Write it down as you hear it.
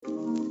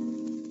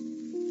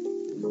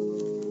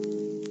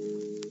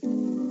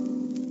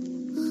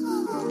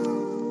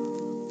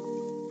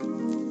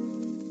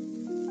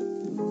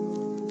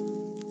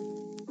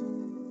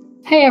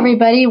Hey,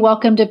 everybody.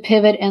 Welcome to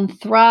Pivot and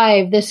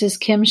Thrive. This is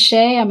Kim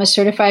Shea. I'm a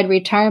certified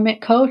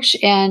retirement coach,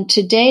 and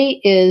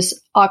today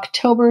is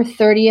October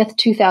 30th,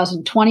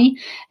 2020,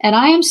 and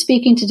I am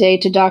speaking today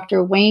to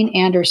Dr. Wayne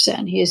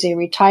Anderson. He is a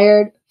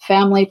retired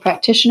family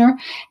practitioner,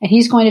 and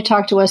he's going to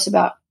talk to us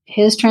about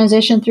his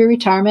transition through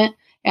retirement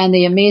and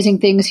the amazing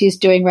things he's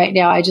doing right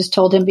now. I just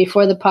told him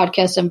before the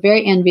podcast, I'm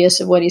very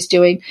envious of what he's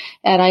doing,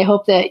 and I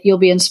hope that you'll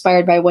be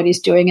inspired by what he's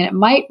doing, and it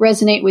might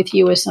resonate with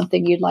you as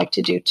something you'd like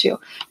to do too.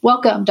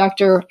 Welcome,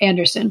 Dr.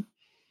 Anderson.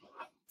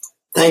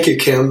 Thank you,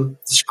 Kim.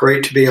 It's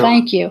great to be on.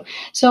 Thank you.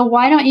 So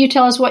why don't you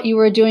tell us what you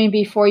were doing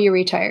before you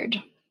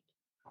retired?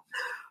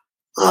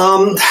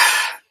 I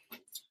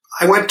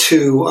went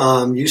to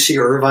UC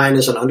Irvine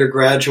as an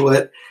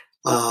undergraduate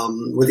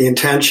with the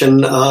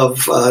intention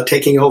of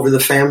taking over the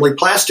family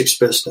plastics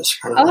business,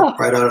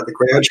 right out of the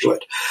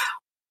graduate.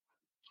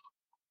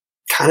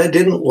 Kind of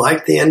didn't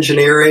like the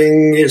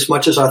engineering as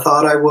much as I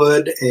thought I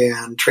would,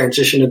 and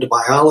transitioned into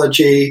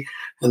biology,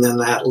 and then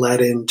that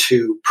led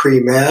into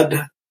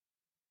pre-med.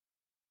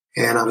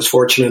 And I was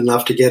fortunate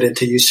enough to get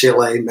into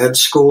UCLA Med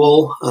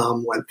School,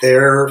 went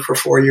there for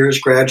 4 years,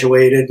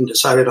 graduated, and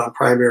decided on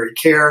primary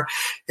care,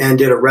 and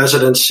did a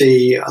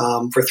residency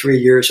for 3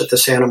 years at the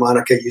Santa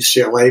Monica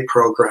UCLA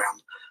program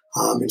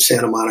in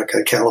Santa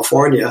Monica,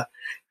 California.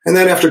 And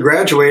then after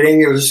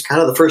graduating, it was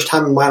kind of the first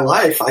time in my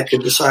life I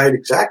could decide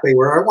exactly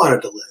where I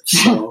wanted to live.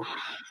 So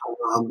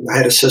I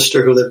had a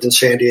sister who lived in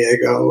San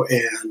Diego,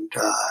 and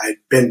I'd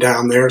been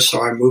down there,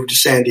 so I moved to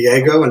San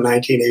Diego in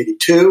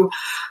 1982.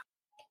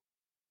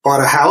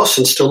 Bought a house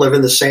and still live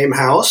in the same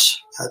house.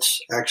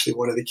 That's actually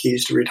one of the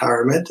keys to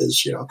retirement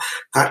is,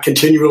 not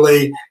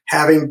continually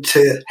having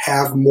to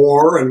have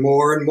more and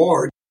more and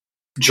more.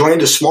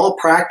 Joined a small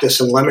practice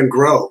in Lemon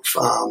Grove.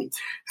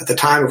 At the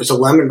time, it was a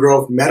Lemon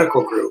Grove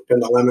Medical Group,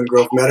 and the Lemon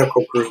Grove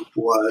Medical Group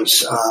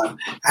was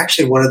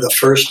actually one of the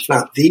first, if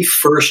not the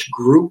first,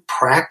 group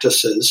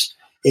practices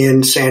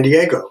in San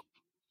Diego.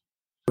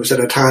 It was at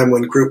a time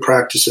when group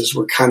practices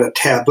were kind of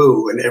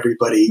taboo, and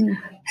everybody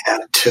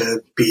had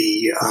to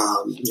be,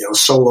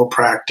 solo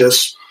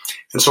practice.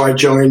 And so I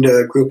joined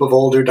a group of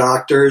older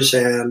doctors,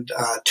 and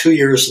 2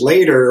 years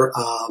later,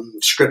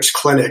 Scripps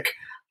Clinic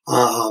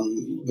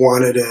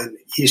wanted an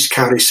East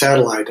County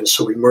satellite, and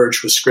so we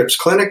merged with Scripps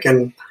Clinic,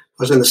 and I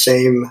was in the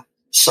same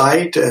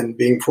site and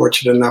being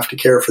fortunate enough to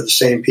care for the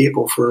same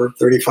people for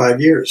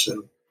 35 years.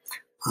 And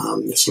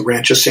it's the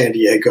Rancho San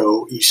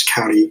Diego, East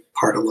County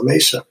part of La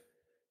Mesa.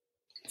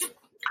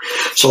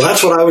 So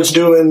that's what I was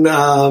doing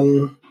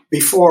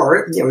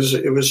before.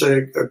 It was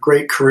a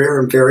great career.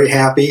 I'm very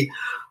happy.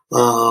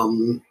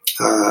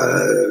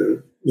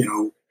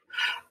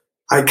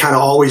 I kind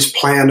of always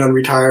planned on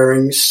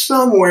retiring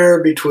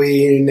somewhere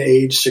between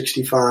age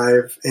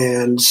 65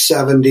 and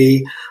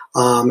 70.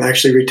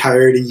 Actually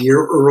retired a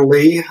year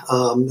early.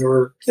 There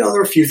were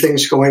a few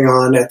things going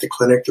on at the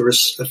clinic. There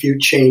was a few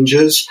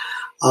changes.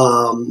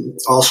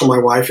 Also, my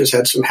wife has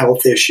had some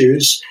health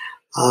issues.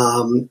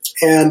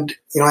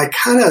 I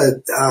kind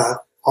of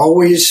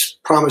always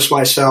promised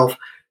myself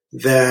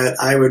that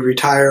I would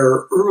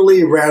retire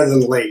early rather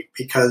than late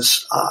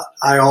because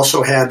I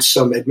also had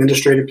some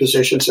administrative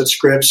positions at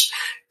Scripps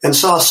and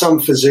saw some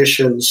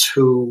physicians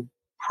who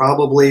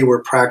probably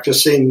were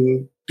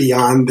practicing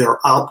beyond their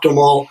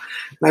optimal.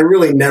 And I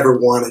really never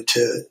wanted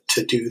to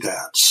do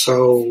that.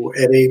 So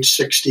at age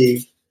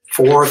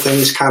 64,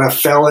 things kind of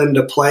fell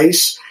into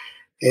place,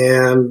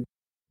 and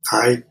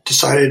I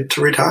decided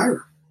to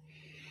retire.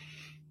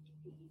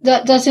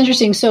 That's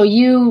interesting. So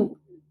you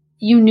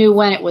knew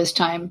when it was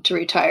time to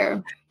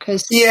retire?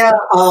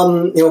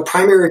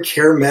 Primary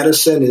care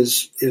medicine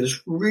is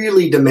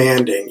really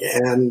demanding,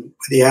 and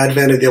with the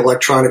advent of the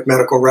electronic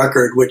medical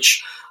record,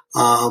 which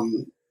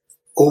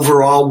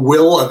overall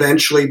will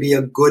eventually be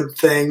a good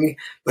thing,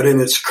 but in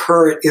its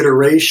current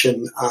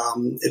iteration,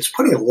 it's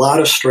putting a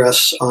lot of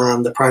stress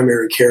on the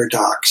primary care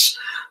docs.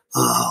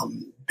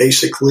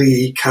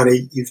 Basically, kind of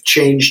you've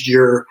changed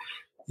your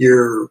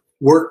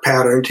work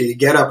pattern to you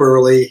get up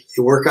early,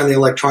 you work on the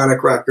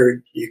electronic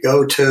record, you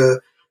go to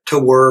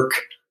work,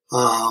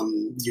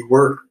 you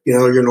work,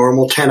 your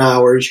normal 10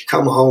 hours, you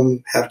come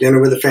home, have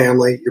dinner with the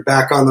family, you're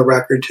back on the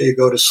record till you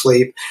go to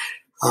sleep.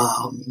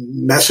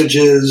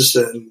 Messages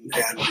and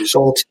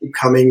results keep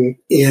coming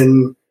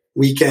in,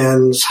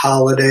 weekends,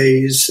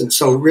 holidays. And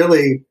so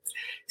really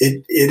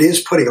it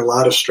is putting a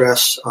lot of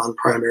stress on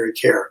primary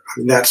care. I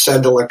mean, that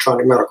said, the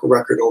electronic medical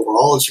record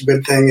overall is a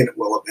good thing, and it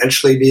will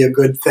eventually be a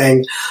good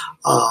thing.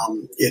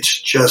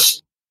 It's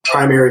just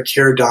primary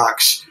care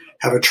docs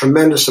have a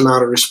tremendous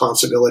amount of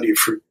responsibility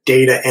for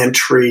data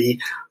entry,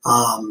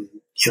 and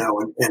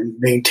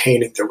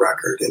maintaining the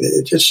record, and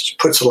it just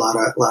puts a lot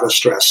of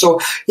stress.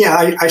 So,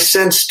 yeah, I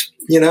sensed,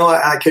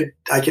 I could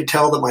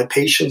tell that my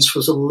patience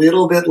was a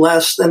little bit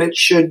less than it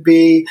should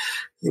be.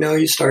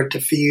 You start to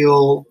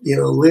feel, a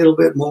little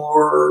bit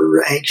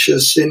more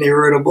anxious and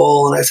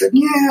irritable. And I said,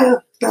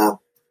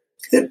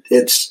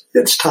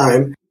 it's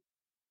time.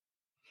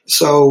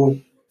 So,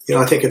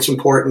 I think it's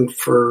important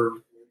for,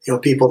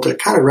 people to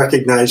kind of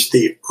recognize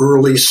the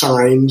early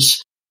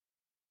signs.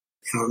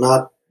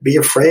 not be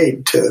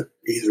afraid to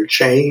either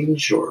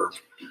change or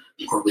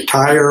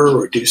retire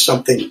or do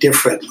something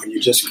different when you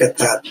just get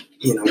that,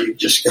 you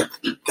just get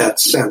that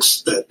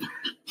sense that,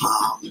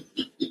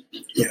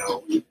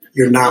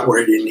 you're not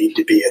where you need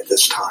to be at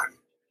this time.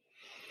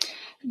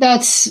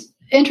 That's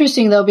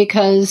interesting, though,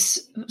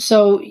 because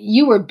so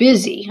you were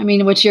busy. I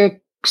mean, what you're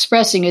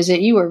expressing is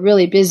that you were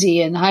really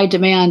busy and high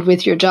demand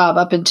with your job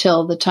up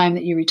until the time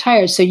that you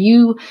retired. So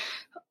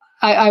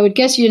I would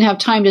guess you didn't have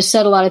time to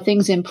set a lot of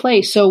things in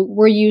place. So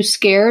were you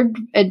scared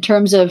in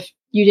terms of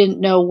you didn't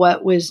know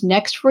what was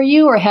next for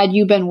you, or had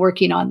you been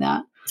working on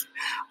that?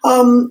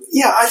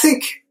 Yeah, I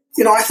think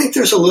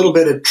there's a little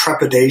bit of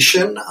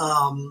trepidation.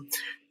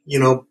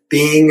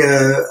 Being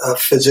a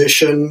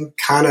physician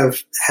kind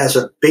of has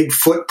a big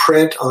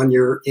footprint on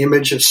your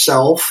image of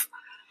self.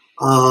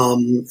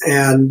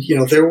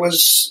 There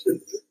was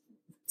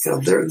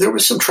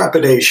some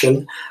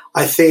trepidation.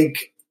 I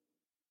think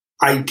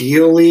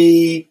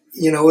ideally,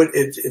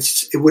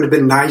 it would have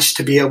been nice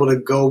to be able to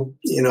go,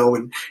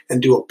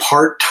 and do a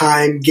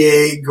part-time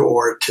gig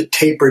or to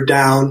taper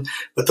down,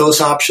 but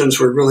those options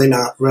were really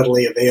not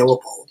readily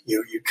available.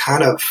 You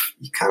kind of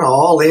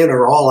all in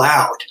or all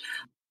out.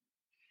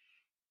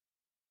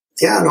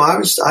 Yeah, no, I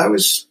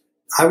was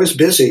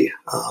busy.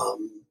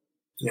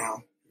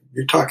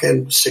 You're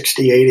talking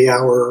 60, 80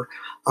 hour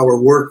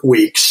work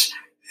weeks.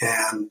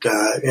 And,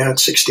 at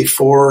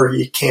 64,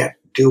 you can't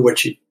do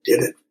what you did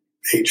at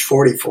age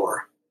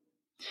 44.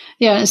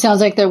 Yeah. It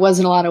sounds like there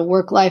wasn't a lot of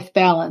work-life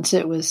balance.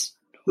 It was.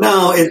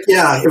 No,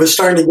 it was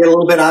starting to get a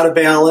little bit out of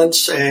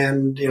balance.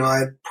 And,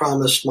 I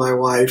promised my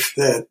wife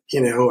that,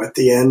 at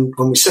the end,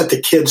 when we sent the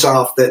kids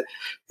off, that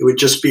it would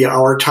just be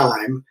our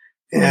time.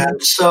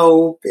 And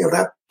so,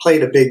 that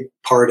played a big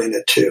part in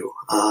it too.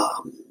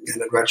 And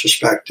in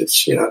retrospect,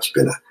 it's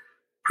been a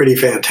pretty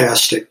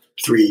fantastic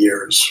 3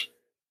 years.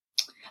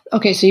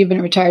 Okay. So you've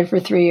been retired for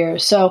 3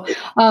 years. So,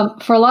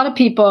 for a lot of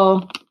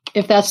people,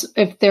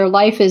 if their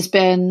life has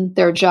been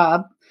their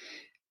job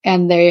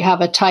and they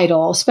have a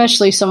title,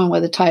 especially someone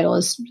with a title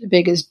as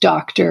big as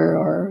doctor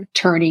or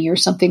attorney or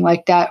something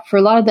like that, for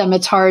a lot of them,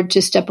 it's hard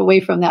to step away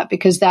from that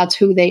because that's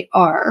who they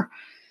are.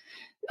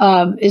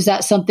 Is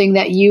that something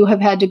that you have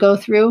had to go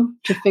through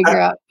to figure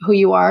out who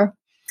you are?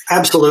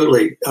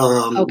 Absolutely.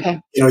 Okay.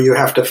 You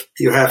have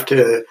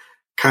to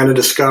kind of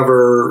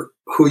discover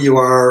who you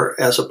are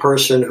as a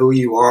person, who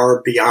you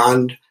are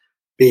beyond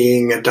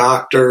being a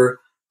doctor,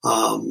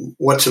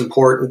 what's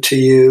important to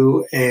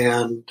you,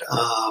 and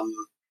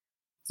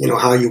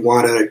how you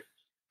want to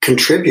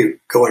contribute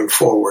going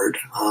forward.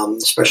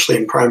 Especially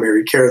in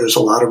primary care, there's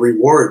a lot of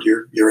reward.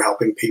 You're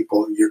helping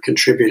people, you're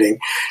contributing,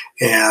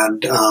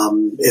 and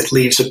it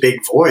leaves a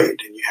big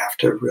void, and you have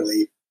to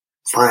really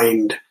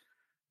find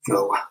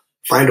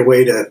a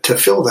way to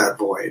fill that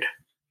void.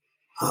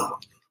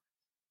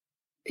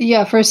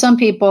 Yeah, for some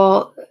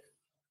people,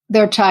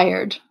 they're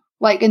tired.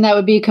 And that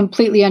would be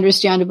completely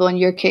understandable in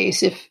your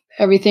case. If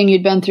everything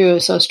you'd been through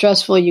was so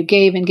stressful, you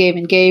gave and gave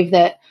and gave,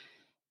 that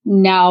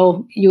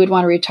now you would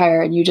want to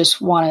retire and you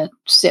just want to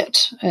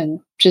sit and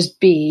just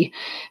be.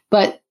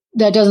 But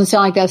that doesn't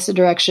sound like that's the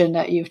direction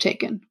that you've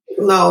taken.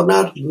 No,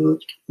 not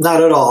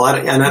at all.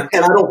 And I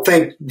don't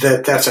think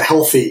that that's a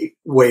healthy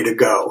way to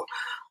go.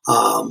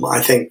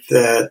 I think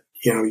that,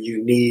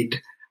 you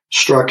need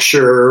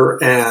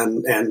structure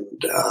and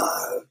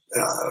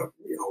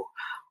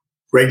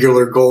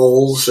regular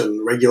goals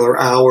and regular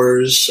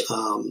hours.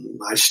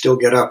 I still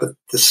get up at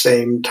the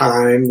same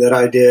time that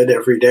I did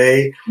every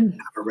day, have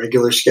a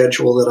regular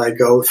schedule that I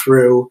go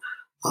through.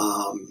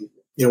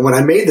 When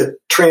I made the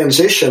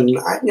transition,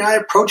 I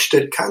approached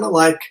it kind of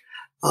like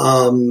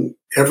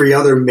every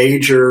other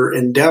major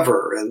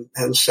endeavor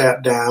and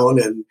sat down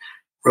and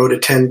wrote a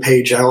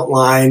 10-page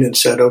outline and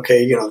said,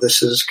 okay,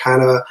 this is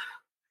kind of,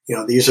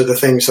 these are the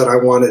things that I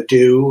want to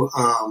do.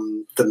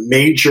 The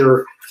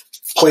major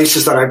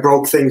places that I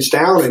broke things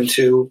down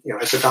into,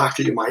 as a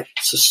doctor, you might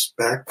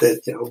suspect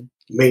that,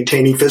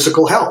 maintaining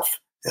physical health.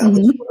 That's one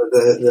of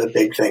the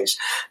big things.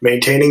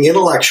 Maintaining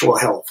intellectual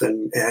health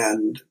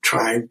and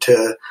trying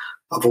to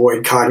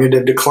avoid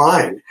cognitive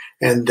decline.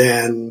 And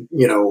then,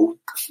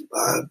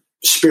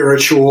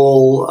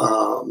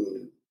 spiritual,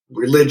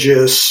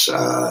 religious,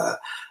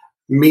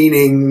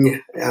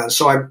 meaning.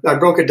 So I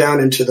broke it down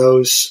into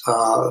those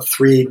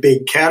three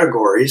big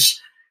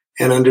categories.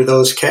 And under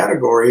those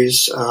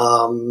categories,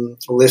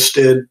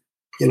 listed,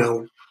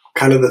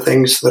 kind of the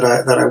things that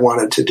I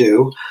wanted to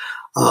do.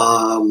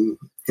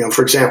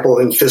 For example,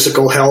 in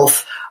physical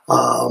health,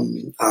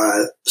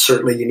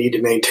 certainly you need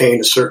to maintain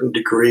a certain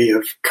degree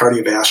of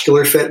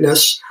cardiovascular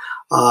fitness.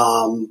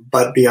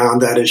 But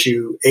beyond that, as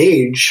you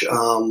age,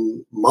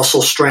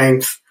 muscle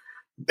strength,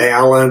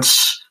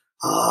 balance,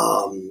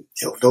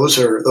 those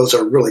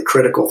are really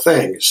critical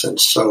things. And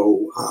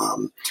so,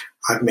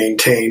 I've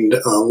maintained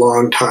a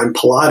long time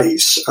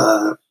Pilates,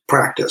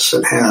 practice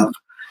and have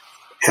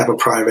a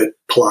private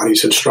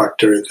Pilates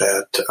instructor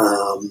that,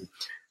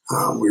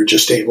 we were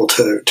just able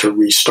to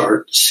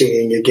restart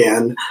seeing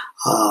again.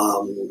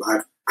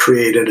 I've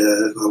created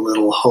a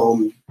little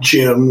home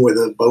gym with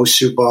a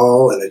Bosu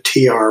ball and a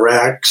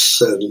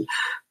TRX and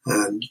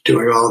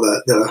doing all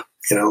the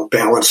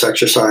balance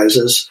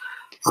exercises.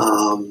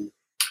 The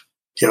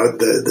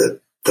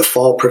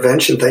fall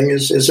prevention thing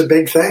is a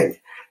big thing.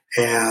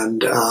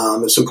 And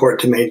it's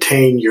important to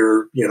maintain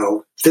your,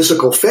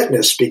 physical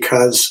fitness,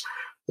 because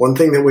one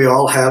thing that we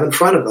all have in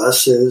front of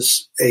us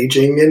is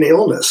aging and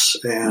illness.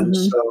 And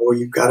so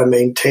you've got to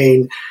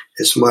maintain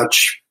as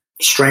much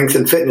strength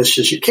and fitness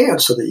as you can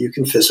so that you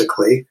can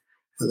physically,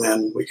 and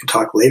then we can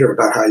talk later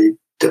about how you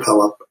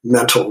develop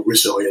mental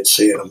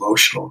resiliency and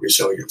emotional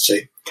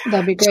resiliency.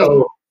 That'd be great.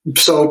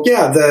 So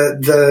yeah,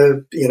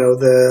 the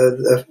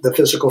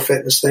physical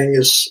fitness thing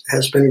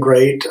has been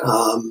great.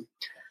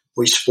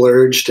 We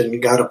splurged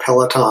and got a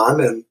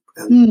Peloton,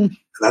 and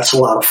that's a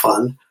lot of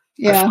fun.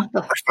 Yeah,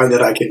 I find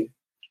that I can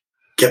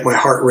get my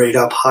heart rate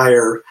up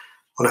higher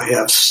when I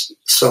have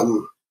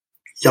some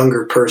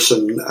younger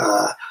person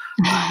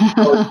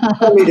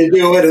tell me to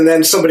do it, and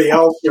then somebody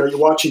else, you're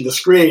watching the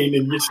screen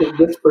and you see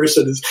this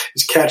person is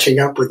catching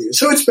up with you.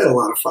 So it's been a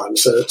lot of fun.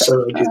 So I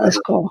do that's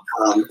cool.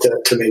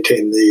 To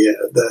maintain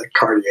the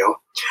cardio.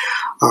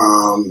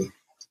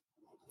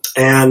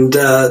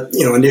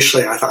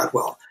 Initially I thought,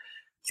 well,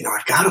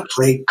 I've got to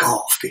play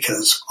golf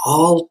because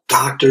all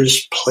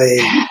doctors play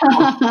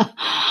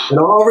and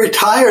all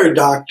retired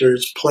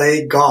doctors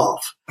play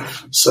golf.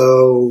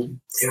 So,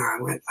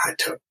 I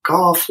took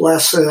golf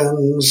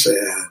lessons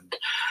and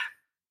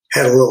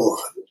had a little,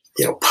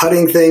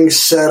 putting thing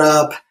set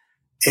up,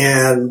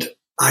 and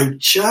I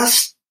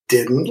just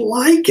didn't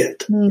like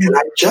it. And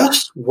I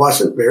just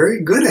wasn't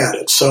very good at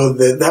it. So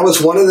that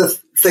was one of the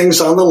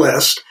things on the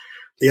list.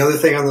 The other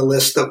thing on the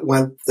list that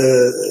went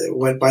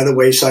by the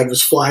wayside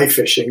was fly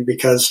fishing,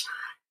 because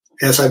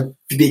as I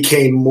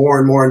became more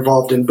and more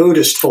involved in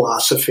Buddhist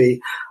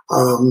philosophy,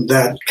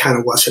 that kind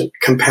of wasn't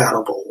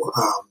compatible.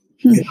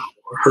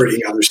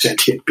 Hurting other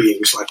sentient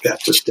beings like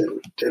that just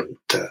didn't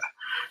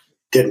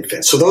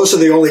fit. So those are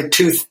the only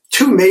two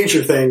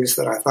major things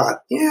that I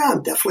thought, yeah,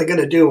 I'm definitely going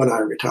to do when I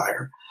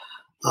retire.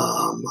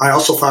 I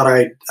also thought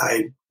I'd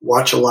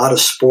watch a lot of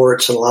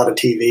sports and a lot of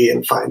TV,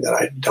 and find that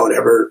I don't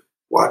ever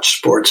watch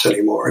sports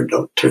anymore and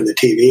don't turn the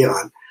TV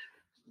on.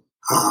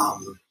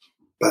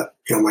 But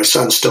my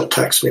son still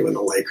texts me when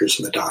the Lakers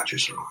and the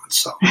Dodgers are on.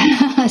 So,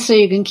 so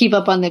you can keep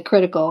up on the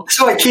critical.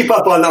 So I keep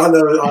up on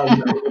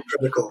the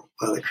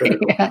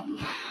critical.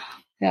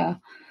 Yeah.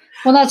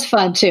 Well, that's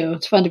fun too.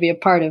 It's fun to be a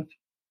part of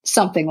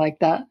something like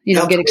that.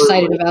 Absolutely. Get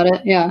excited about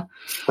it. Yeah.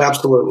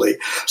 Absolutely.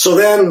 So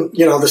then,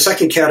 the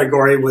second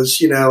category was,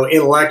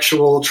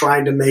 intellectual,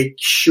 trying to make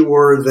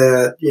sure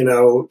that,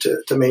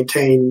 to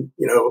maintain,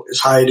 as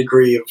high a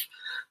degree of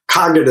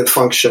cognitive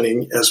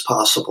functioning as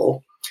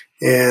possible.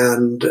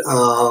 And,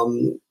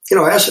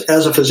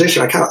 as a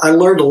physician, I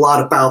learned a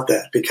lot about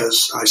that,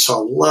 because I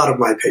saw a lot of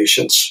my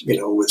patients,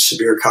 with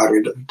severe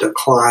cognitive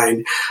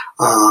decline,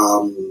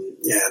 and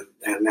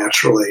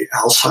naturally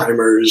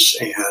Alzheimer's,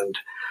 and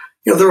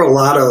there are a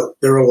lot of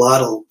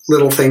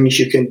little things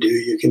you can do.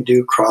 You can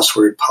do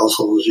crossword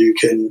puzzles. You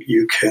can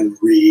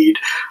read.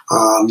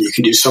 You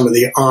can do some of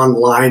the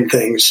online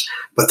things.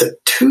 But the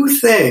two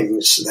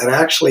things that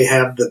actually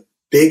have the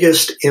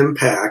biggest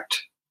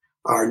impact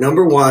are,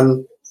 number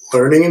one,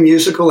 learning a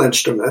musical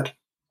instrument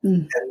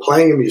and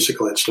playing a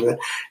musical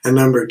instrument, and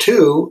number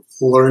two,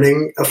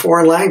 learning a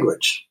foreign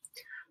language.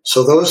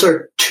 So those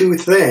are two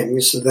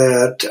things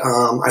that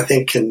I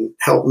think can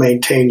help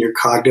maintain your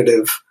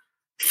cognitive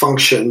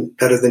function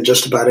better than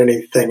just about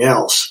anything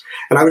else.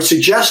 And I would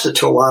suggest it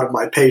to a lot of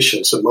my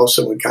patients, and most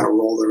of them would kind of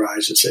roll their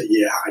eyes and say,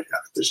 yeah,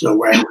 there's no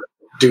way I'm going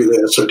to do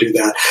this or do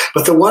that.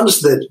 But the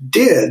ones that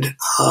did,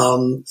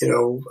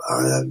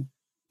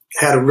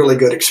 had a really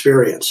good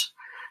experience.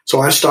 So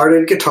I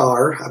started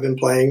guitar. I've been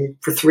playing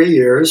for 3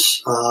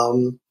 years.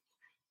 And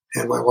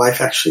my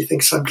wife actually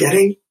thinks I'm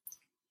getting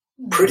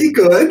pretty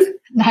good.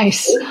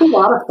 Nice. It's a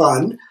lot of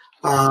fun.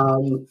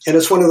 And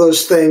it's one of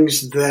those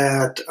things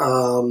that,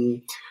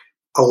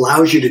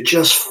 allows you to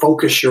just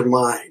focus your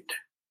mind,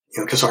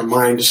 because our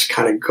minds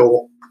kind of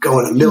go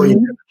in a million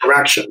different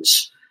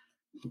directions.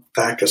 In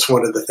fact, it's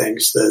one of the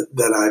things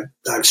that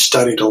I've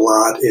studied a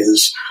lot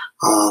is,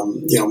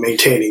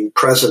 maintaining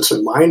presence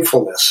and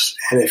mindfulness.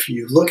 And if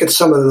you look at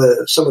some of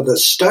the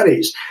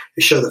studies,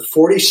 they show that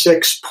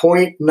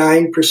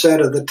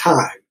 46.9% of the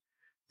time,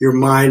 your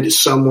mind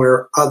is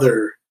somewhere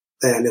other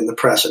than in the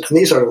present. And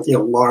these are,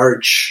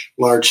 large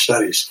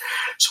studies.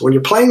 So when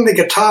you're playing the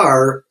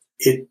guitar,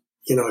 if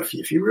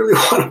you really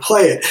want to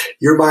play it,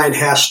 your mind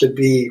has to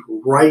be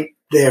right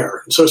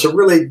there. So it's a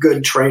really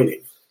good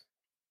training.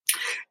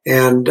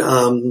 And,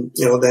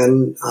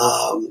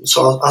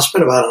 so I'll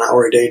spend about an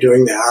hour a day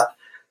doing that.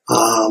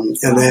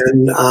 And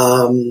then,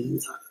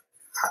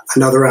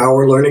 another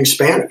hour learning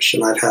Spanish.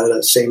 And I've had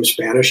the same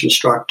Spanish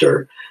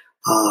instructor,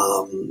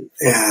 hoping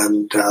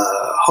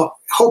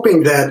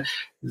that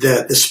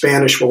the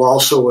Spanish will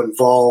also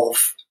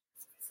involve,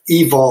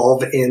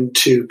 evolve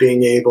into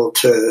being able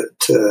to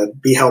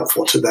be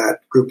helpful to that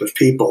group of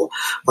people.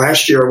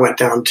 Last year, I went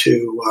down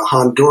to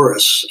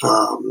Honduras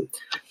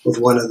with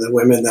one of the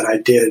women that I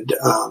did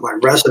my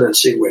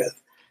residency with.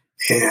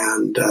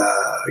 And,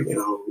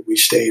 we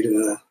stayed in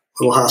a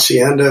little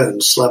hacienda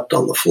and slept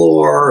on the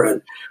floor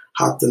and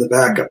hopped in the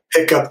back of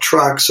pickup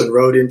trucks and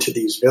rode into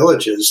these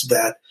villages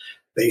that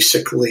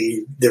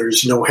basically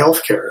there's no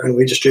health care. And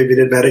we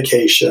distributed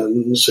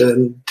medications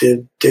and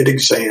did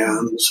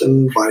exams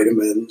and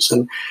vitamins.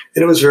 And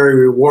it was very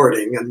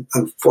rewarding. And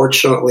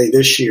unfortunately,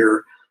 this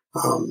year,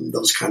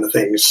 those kind of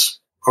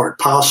things aren't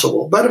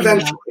possible. But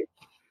eventually,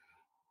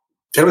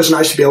 it was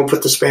nice to be able to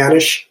put the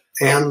Spanish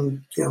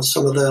and,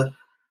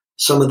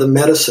 some of the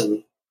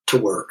medicine to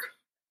work.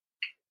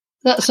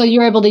 So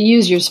you're able to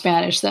use your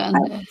Spanish then?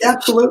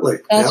 Absolutely.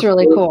 That's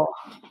really cool.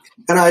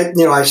 And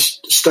I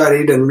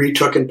studied and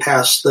retook and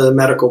passed the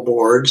medical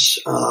boards,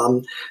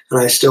 and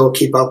I still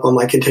keep up on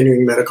my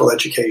continuing medical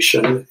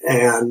education.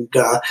 And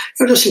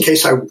just in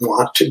case I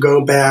want to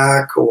go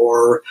back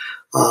or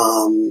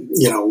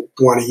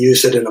want to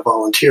use it in a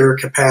volunteer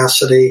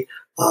capacity,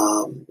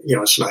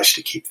 it's nice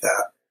to keep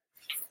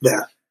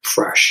that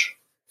fresh.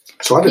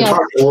 So I've been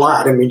talking a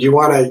lot. I mean, do you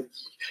want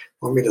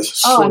me to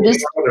slow down?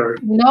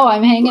 No,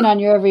 I'm hanging on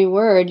your every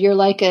word. You're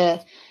like a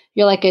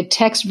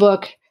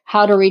textbook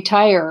how to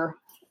retire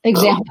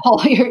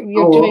example.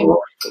 You're doing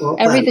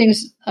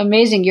everything's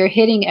amazing. You're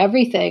hitting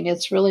everything.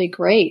 It's really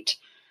great.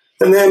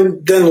 And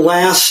then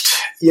last,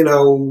 you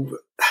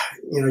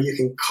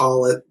can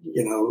call it,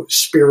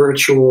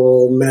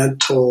 spiritual,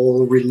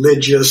 mental,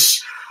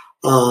 religious.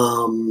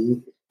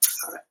 Long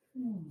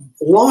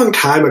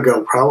time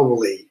ago,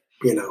 probably,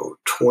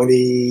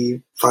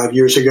 25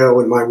 years ago,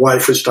 when my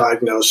wife was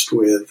diagnosed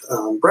with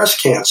breast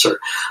cancer,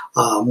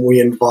 we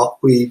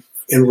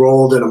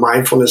enrolled in a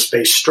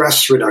mindfulness-based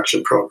stress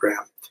reduction program,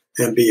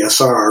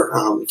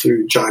 MBSR,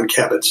 through Jon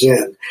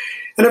Kabat-Zinn.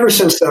 And ever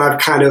since then, I've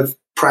kind of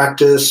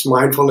practiced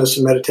mindfulness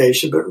and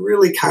meditation, but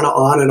really kind of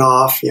on and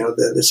off,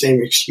 the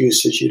same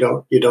excuses, you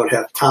don't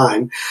have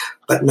time.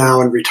 But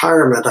now in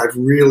retirement, I've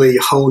really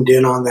honed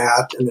in on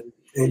that and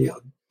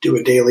do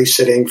a daily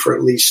sitting for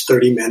at least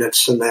 30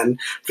 minutes and then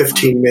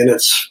 15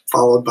 minutes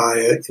followed by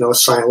a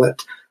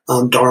silent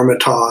Dharma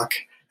talk.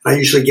 I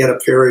usually get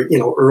up very,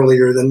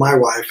 earlier than my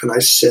wife, and I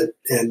sit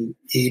and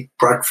eat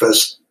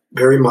breakfast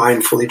very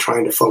mindfully,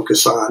 trying to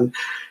focus on,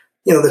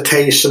 the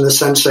taste and the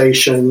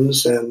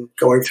sensations and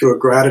going through a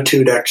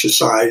gratitude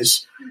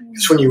exercise.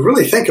 Because when you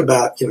really think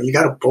about, you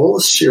got a bowl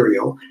of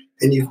cereal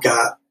and you've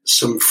got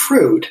some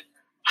fruit,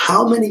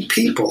 how many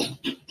people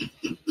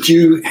do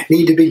you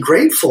need to be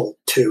grateful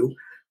to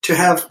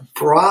have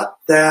brought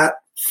that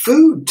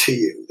food to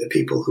you? The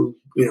people who,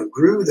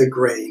 grew the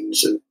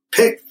grains and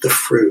picked the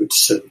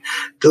fruits and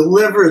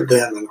delivered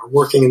them and are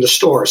working in the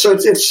store. So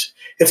it's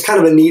kind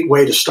of a neat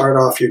way to start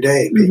off your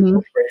day,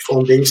 being grateful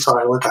and being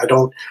silent. I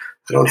don't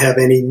have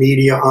any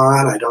media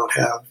on. I don't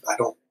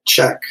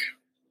check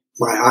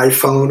my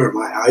iPhone or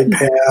my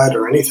iPad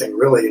or anything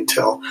really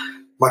until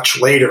much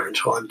later,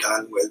 until I'm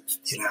done with,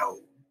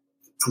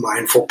 the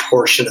mindful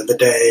portion of the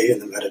day and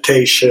the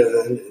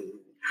meditation.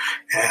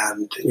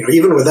 And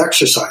even with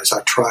exercise,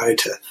 I try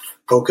to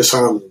focus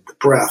on the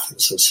breath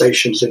and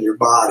sensations in your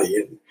body.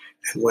 And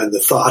when the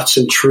thoughts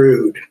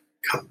intrude,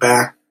 come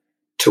back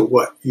to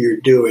what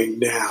you're doing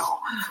now.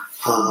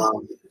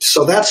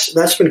 So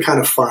that's been kind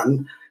of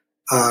fun.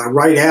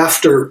 Right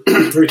after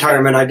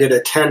retirement, I did a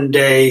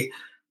 10-day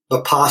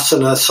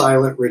Vipassana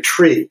silent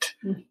retreat.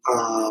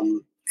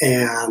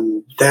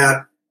 And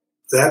that's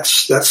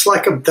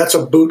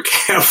a boot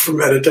camp for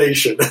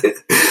meditation.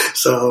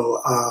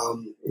 So, I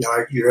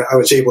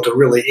was able to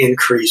really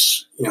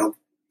increase,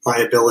 my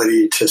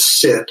ability to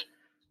sit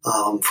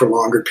for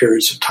longer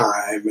periods of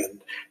time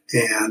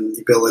and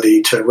the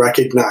ability to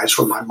recognize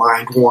when my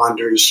mind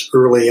wanders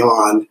early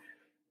on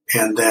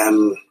and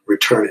then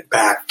return it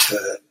back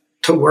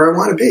to where I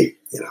want to be,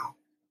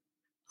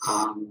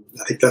 I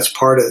think that's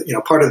part of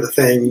the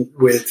thing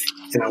with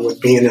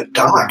being a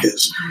doc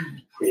is,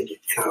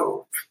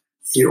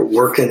 you're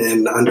working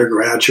in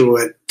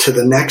undergraduate to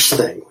the next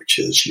thing, which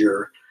is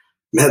your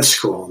med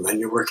school, and then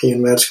you're working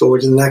in med school,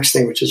 which is the next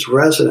thing, which is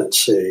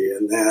residency,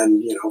 and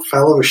then,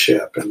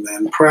 fellowship, and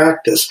then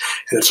practice.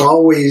 And it's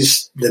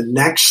always the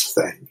next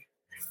thing.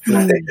 And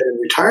I think that in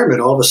retirement,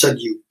 all of a sudden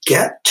you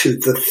get to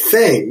the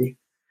thing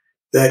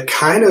that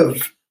kind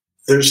of,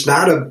 there's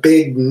not a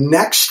big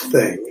next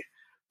thing.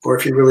 Or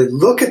if you really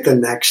look at the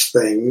next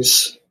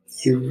things,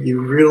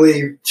 you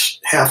really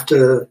have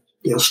to,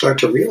 start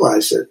to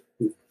realize that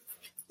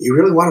you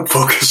really want to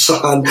focus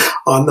on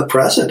the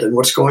present and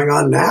what's going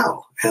on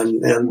now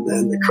and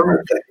the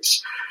current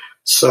things.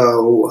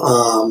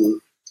 So,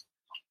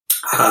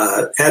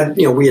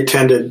 we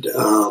attended,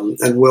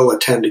 and will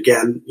attend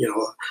again,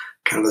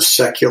 kind of a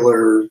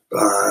secular,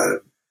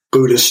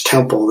 Buddhist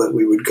temple that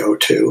we would go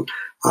to.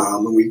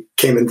 And we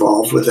became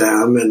involved with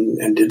them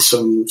and did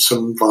some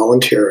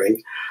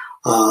volunteering.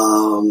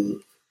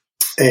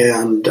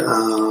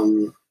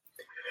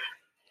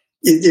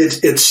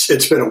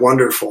 It's been a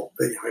wonderful,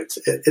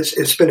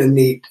 it's been a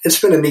neat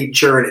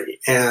journey.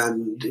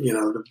 And,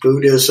 the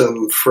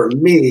Buddhism for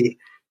me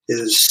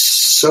is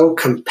so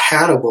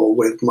compatible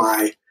with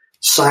my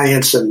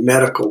science and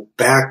medical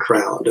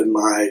background and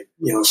my,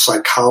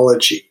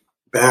 psychology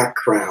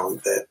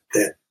background that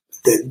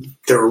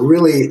they're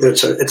really,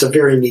 it's a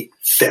very neat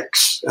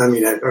fix. I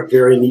mean, a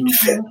very neat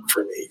fit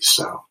for me.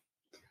 So,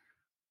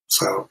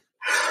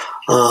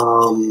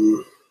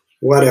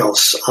 what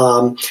else?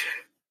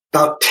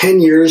 About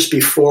 10 years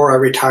before I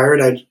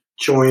retired, I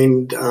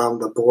joined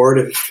the board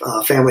of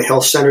Family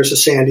Health Centers of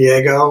San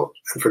Diego.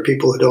 And for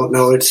people who don't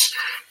know, it's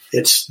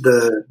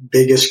the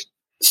biggest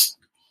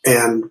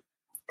and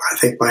I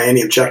think by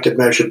any objective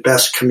measure,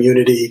 best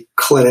community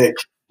clinic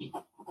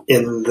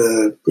in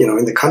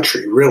the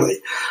country, really.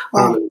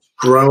 It's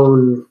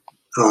grown,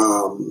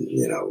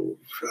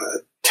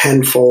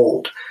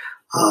 tenfold.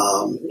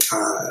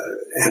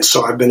 And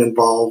so I've been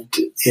involved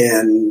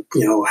in,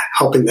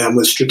 helping them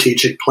with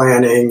strategic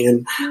planning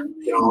and,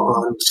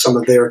 on some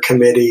of their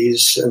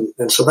committees.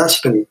 And so that's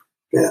been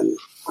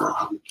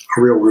a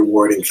real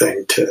rewarding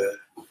thing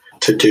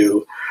to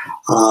do.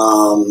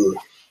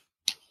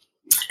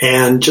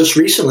 And just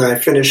recently I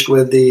finished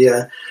with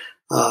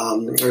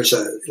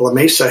La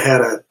Mesa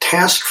had a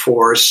task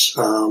force,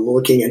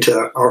 looking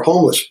into our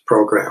homeless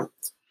program.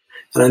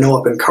 And I know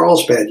up in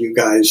Carlsbad, you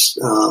guys,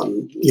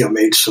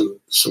 made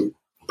some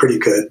pretty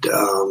good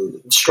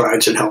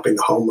strides in helping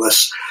the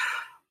homeless.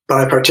 But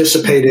I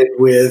participated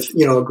with,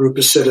 a group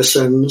of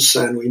citizens,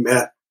 and we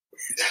met.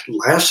 It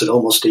lasted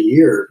almost a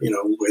year,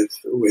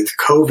 with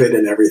COVID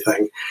and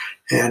everything.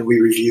 And we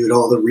reviewed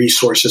all the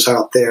resources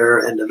out there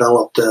and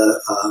developed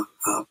a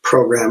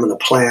program and a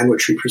plan,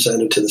 which we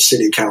presented to the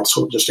city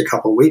council just a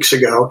couple of weeks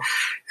ago.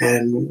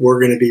 And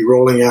we're going to be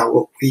rolling out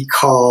what we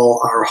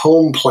call our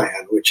home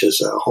plan, which is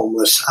a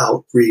homeless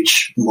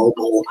outreach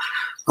mobile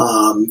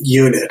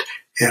unit.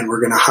 And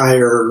we're going to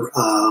hire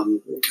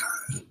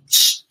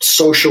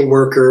social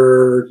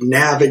worker,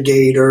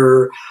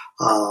 navigator,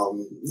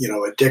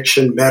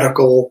 addiction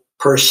medical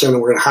person.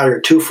 We're going to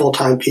hire 2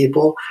 full-time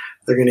people.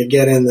 They're going to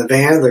get in the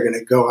van. They're going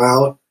to go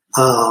out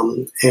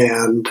and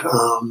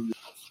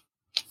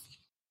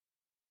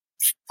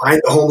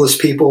find the homeless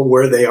people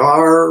where they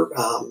are,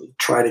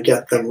 try to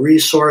get them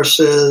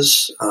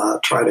resources,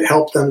 try to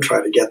help them,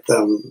 try to get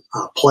them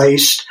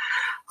placed.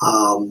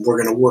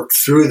 We're going to work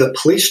through the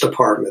police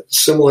department.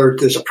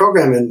 There's a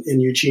program in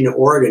Eugene,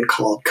 Oregon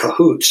called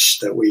Cahoots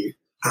that we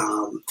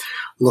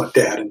looked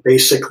at. And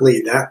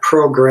basically that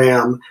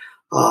program,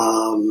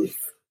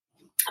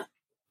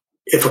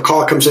 if a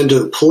call comes into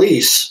the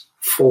police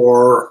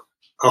for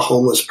a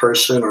homeless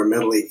person or a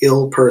mentally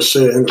ill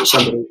person or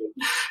somebody with,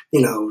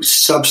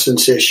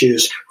 substance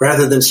issues,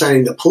 rather than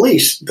sending the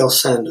police, they'll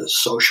send a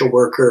social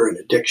worker, an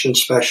addiction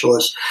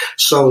specialist.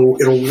 So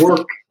it'll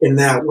work in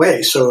that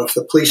way. So if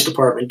the police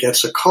department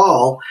gets a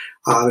call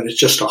and it's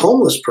just a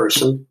homeless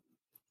person,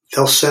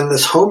 they'll send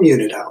this home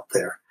unit out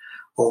there.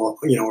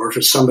 Or if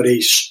it's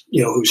somebody,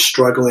 who's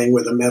struggling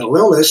with a mental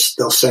illness,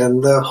 they'll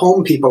send the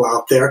home people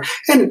out there.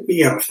 And,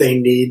 if they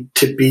need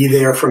to be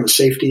there from a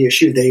safety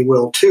issue, they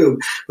will too.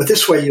 But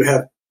this way you're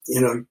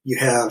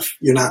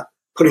not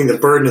putting the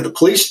burden of the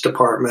police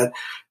department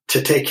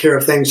to take care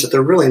of things that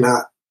they're really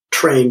not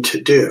trained to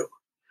do.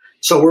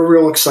 So we're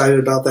real excited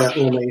about that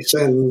in La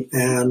Mesa,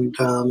 and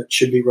it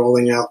should be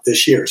rolling out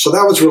this year. So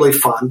that was really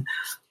fun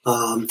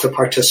to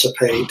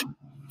participate.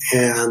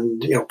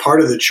 And,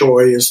 part of the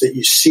joy is that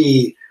you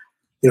see,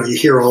 you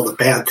hear all the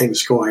bad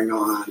things going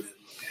on.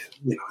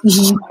 And,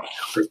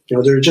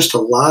 there are just a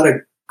lot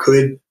of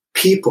good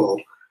people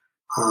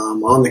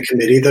on the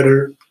committee that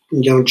are,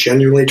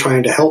 genuinely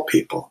trying to help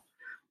people.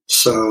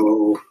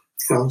 So,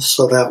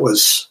 so that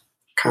was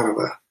kind of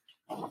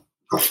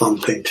a fun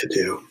thing to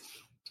do.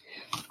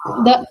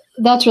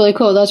 That's really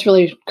cool. That's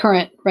really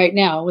current right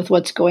now with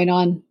what's going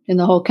on in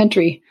the whole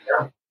country.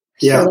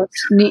 Yeah. So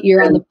that's neat.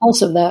 You're on the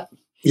pulse of that.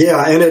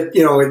 Yeah, and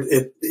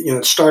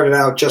it started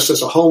out just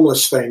as a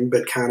homeless thing,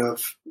 but kind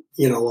of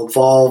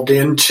evolved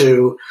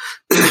into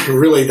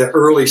really the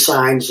early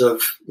signs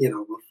of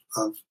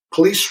of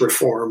police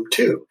reform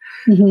too.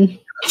 Mm-hmm.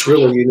 It's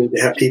really, you need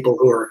to have people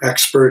who are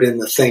expert in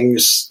the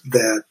things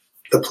that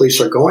the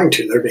police are going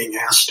to. They're being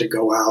asked to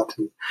go out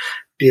and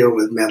deal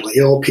with mentally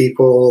ill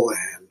people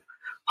and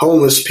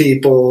homeless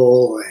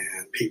people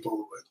and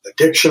people with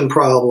addiction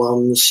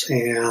problems,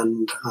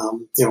 and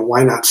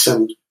why not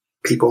send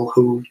people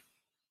who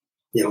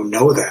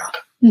know that.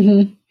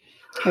 Mm-hmm.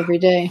 Every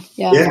day.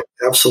 Yeah,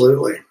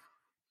 absolutely.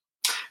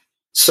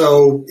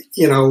 So,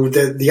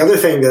 the other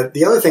thing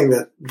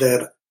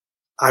that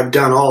I've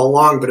done all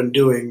along, but I'm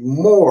doing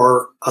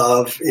more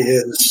of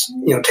is,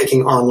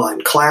 taking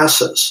online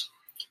classes.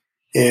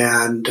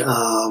 And,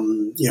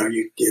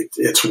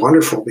 it's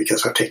wonderful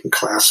because I've taken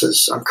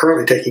classes. I'm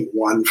currently taking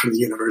one from the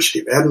University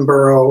of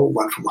Edinburgh,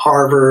 one from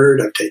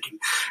Harvard. I've taken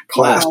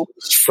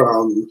classes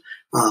from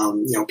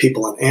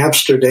people in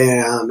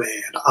Amsterdam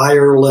and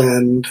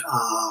Ireland,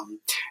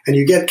 and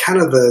you get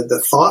kind of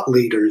the thought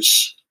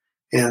leaders,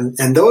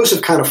 and those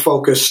have kind of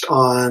focused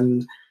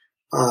on,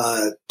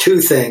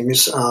 two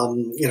things.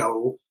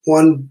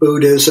 One,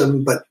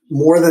 Buddhism, but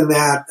more than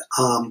that,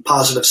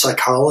 positive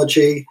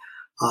psychology,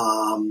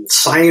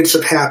 science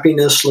of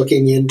happiness,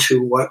 looking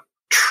into what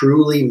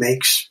truly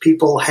makes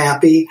people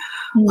happy.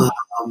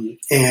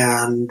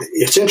 And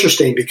it's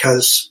interesting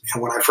because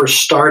when I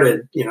first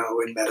started,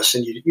 in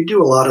medicine, you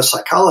do a lot of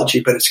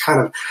psychology, but it's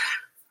kind of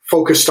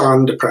focused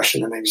on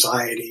depression and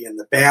anxiety and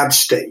the bad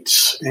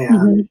states.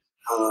 And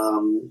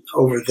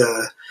over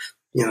the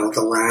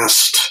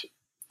last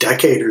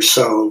decade or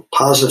so,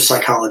 positive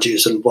psychology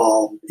has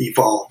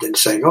evolved in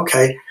saying,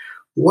 okay,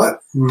 what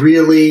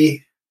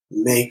really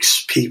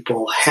makes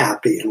people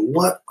happy and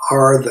what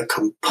are the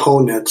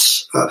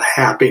components of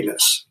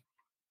happiness?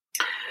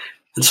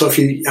 And so if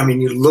you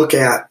look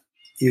at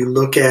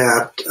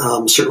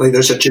certainly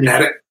there's a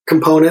genetic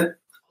component.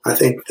 I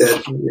think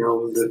that,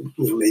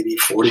 maybe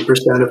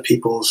 40% of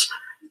people's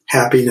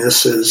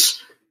happiness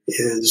is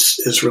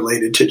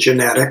related to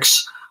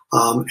genetics.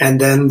 And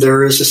then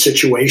there is a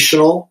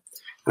situational.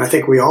 And I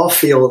think we all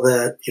feel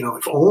that,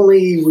 if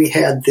only we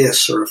had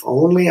this, or if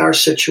only our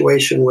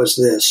situation was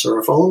this, or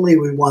if only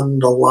we won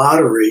the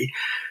lottery,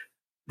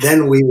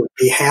 then we would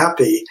be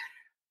happy.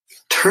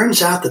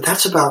 Turns out that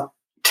that's about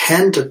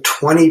 10 to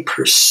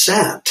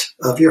 20%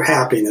 of your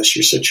happiness,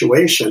 your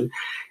situation.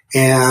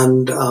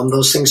 And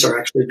those things are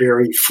actually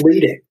very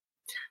fleeting.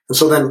 And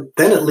so then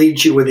it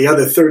leaves you with the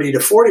other 30 to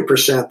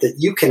 40% that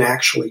you can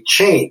actually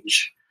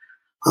change.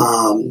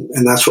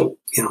 And that's what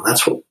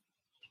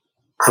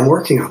I'm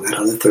working on, that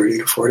other 30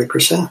 to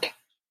 40%.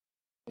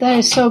 That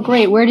is so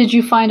great. Where did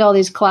you find all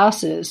these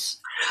classes?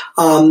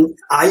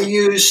 I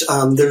use,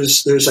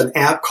 there's an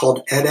app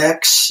called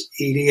edX,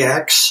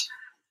 EDX,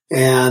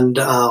 and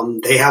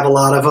they have a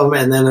lot of them.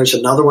 And then there's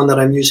another one that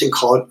I'm using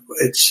called,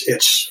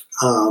 it's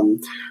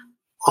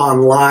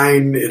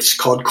online. It's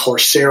called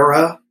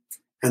Coursera,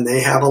 and they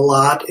have a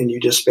lot. And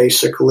you just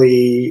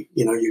basically,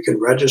 you can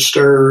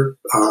register.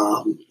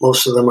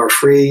 Most of them are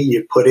free.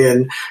 You put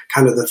in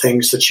kind of the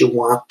things that you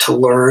want to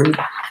learn,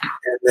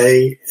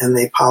 and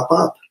they pop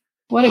up.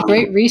 What a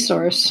great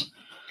resource.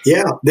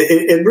 Yeah,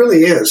 it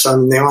really is. The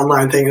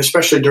online thing,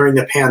 especially during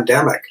the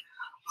pandemic,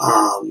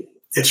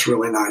 it's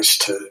really nice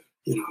to,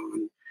 and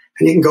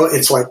you can go,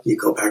 it's like you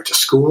go back to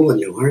school and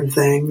you learn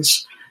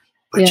things,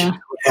 but you don't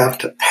have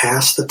to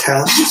pass the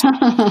test.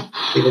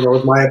 Even though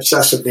with my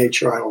obsessive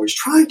nature, I always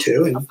try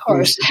to. And of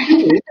course.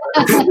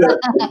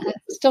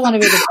 Still want to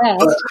be the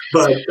best.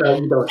 But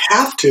you don't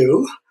have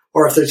to.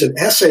 Or if there's an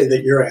essay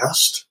that you're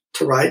asked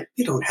to write,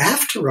 you don't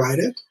have to write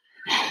it.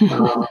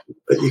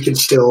 But you can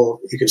still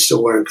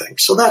learn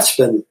things. So that's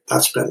been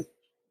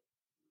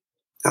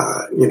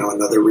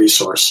another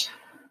resource.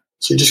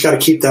 So you just got to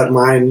keep the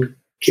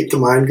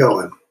mind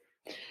going.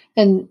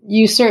 And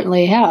you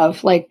certainly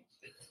have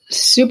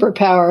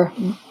superpower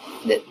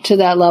to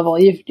that level.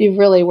 You've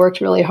really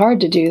worked really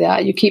hard to do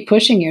that. You keep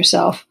pushing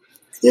yourself.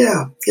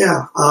 Yeah.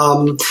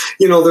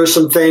 There's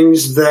some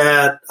things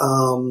that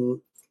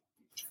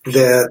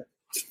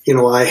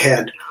I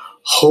had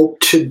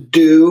hoped to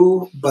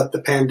do, but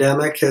the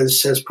pandemic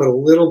has put a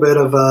little bit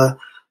of a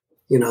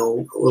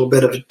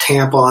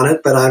tamp on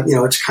it. But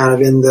it's kind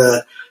of in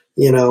the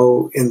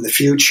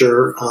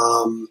future.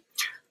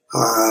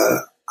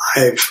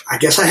 I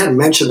guess I hadn't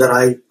mentioned that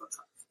I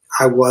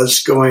was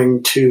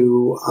going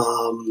to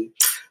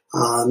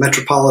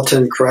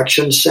Metropolitan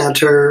Corrections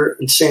Center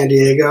in San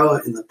Diego,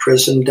 in the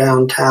prison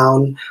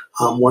downtown,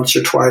 once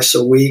or twice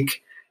a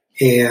week.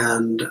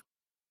 And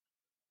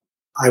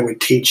I would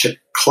teach a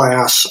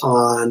class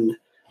on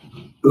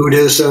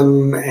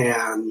Buddhism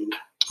and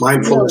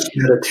mindfulness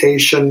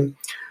meditation.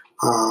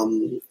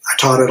 I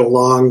taught it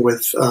along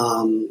with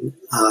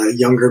a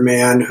younger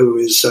man who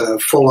is a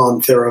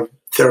full-on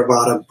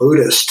Theravada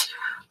Buddhist.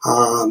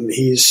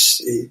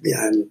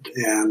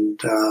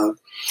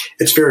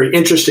 It's very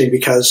interesting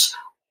because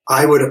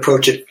I would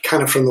approach it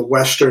kind of from the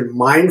Western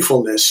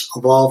mindfulness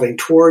evolving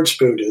towards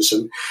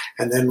Buddhism.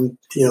 And then,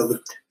 the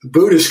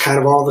Buddhists kind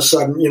of all of a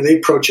sudden, they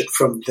approach it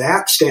from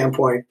that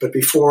standpoint. But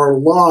before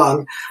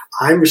long,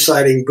 I'm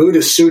reciting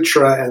Buddhist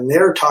Sutra and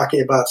they're talking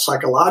about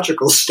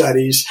psychological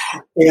studies.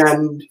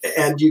 And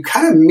you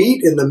kind of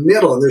meet in the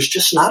middle, and there's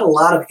just not a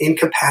lot of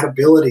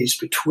incompatibilities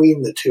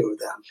between the two of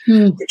them,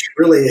 which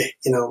really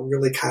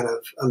kind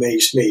of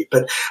amazed me.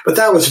 But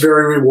that was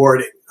very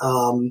rewarding.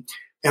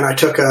 And I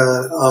took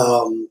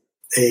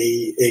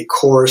a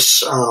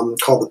course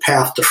called The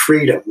Path to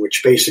Freedom,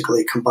 which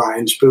basically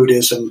combines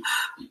Buddhism,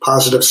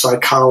 positive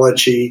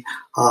psychology.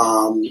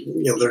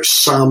 There's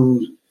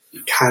some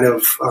kind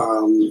of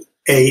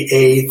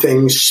AA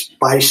things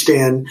spiced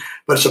in,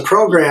 but it's a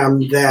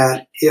program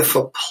that, if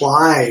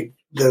applied,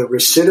 the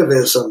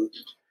recidivism,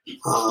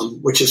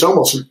 which is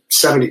almost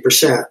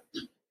 70%,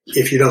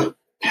 if you don't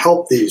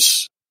help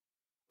these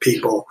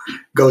people,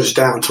 goes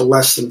down to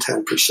less than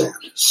 10%.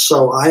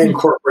 So I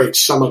incorporate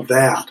some of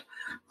that.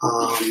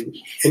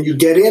 And you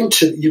get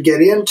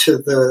into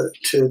the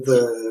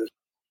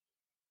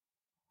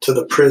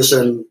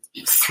prison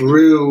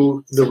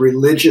through the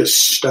religious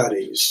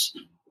studies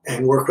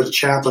and work with a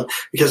chaplain,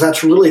 because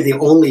that's really the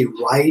only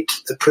right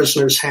that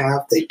prisoners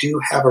have. They do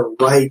have a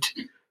right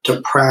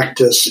to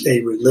practice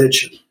a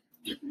religion.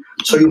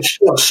 So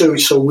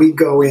we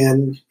go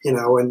in,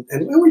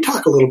 and we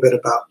talk a little bit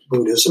about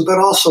Buddhism, but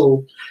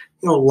also,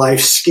 life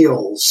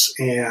skills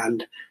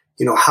and,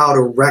 how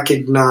to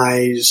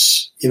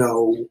recognize,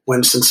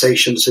 when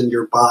sensations in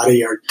your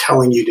body are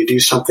telling you to do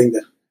something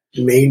that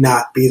may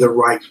not be the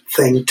right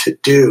thing to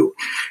do,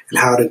 and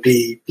how to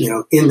be,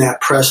 in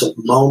that present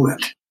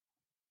moment.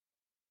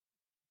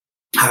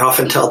 I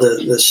often tell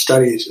the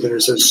studies,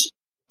 there's this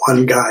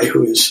one guy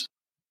who is,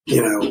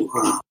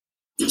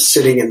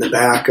 sitting in the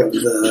back of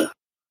the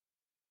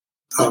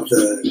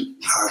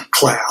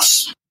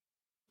class,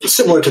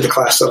 similar to the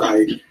class that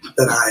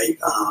I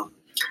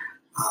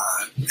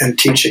am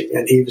teaching,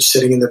 and he was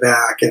sitting in the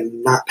back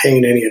and not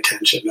paying any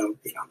attention.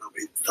 Nobody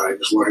thought he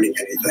was learning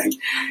anything,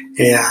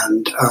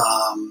 and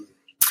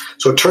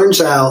so it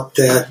turns out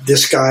that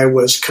this guy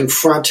was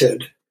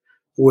confronted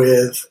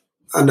with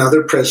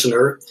another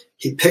prisoner.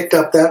 He picked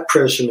up that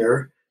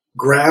prisoner,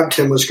 grabbed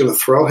him, was going to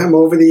throw him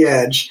over the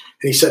edge,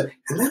 and he said,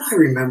 "And then I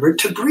remembered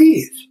to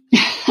breathe."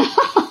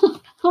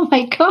 Oh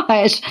my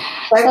gosh.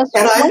 That's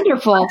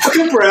wonderful. I took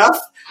a breath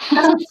and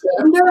I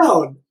sat him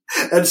down.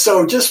 And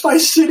so just by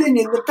sitting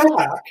in the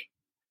back,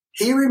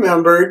 he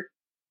remembered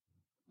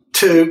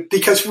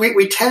because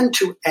we tend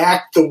to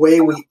act the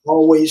way we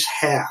always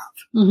have.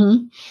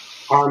 Mm-hmm.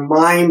 Our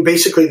mind,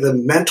 basically the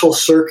mental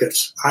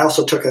circuits. I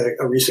also took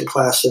a recent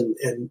class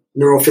in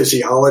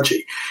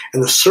neurophysiology,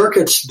 and the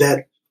circuits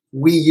that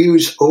we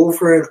use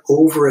over and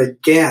over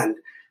again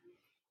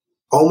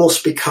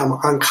almost become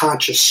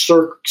unconscious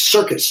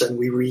circuits, and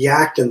we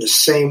react in the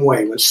same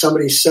way. When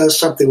somebody says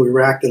something, we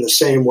react in the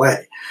same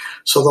way.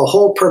 So the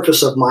whole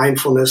purpose of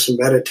mindfulness and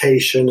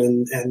meditation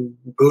and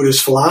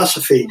Buddhist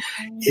philosophy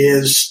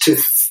is to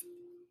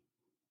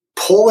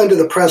pull into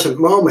the present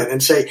moment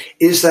and say,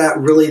 is that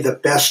really the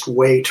best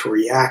way to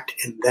react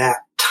in that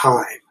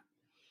time?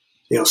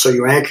 So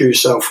you anchor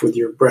yourself with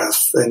your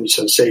breath and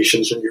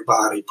sensations in your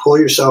body. Pull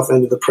yourself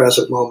into the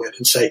present moment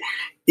and say,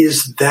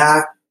 is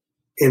that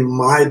in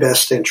my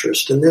best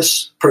interest, in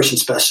this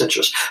person's best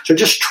interest? So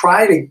just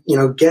try to,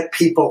 get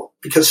people,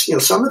 because,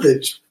 some of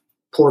the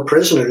poor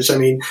prisoners,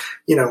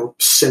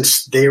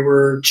 since they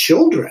were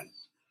children,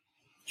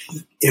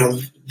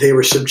 they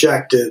were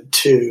subjected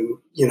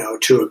to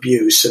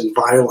abuse and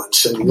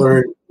violence and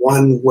learned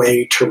one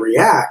way to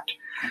react.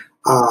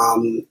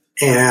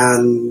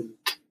 And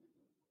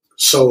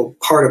so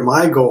part of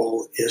my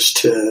goal is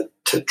to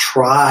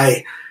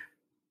try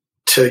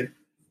to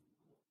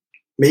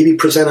maybe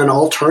present an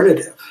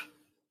alternative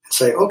and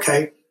say,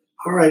 okay,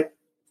 all right,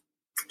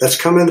 let's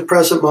come in the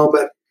present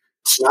moment.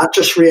 Let's not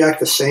just react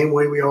the same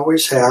way we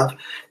always have,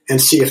 and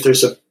see if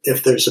there's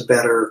a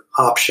better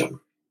option.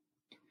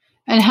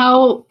 And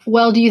how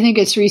well do you think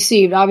it's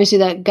received? Obviously,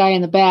 that guy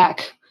in the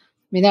back,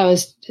 that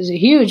was a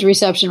huge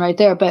reception right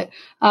there. But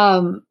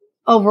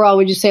overall,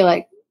 would you say,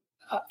 like,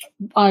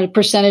 on a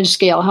percentage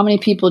scale, how many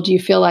people do you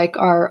feel like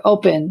are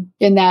open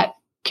in that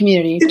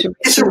community?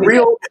 It's a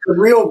real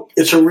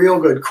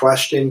good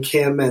question,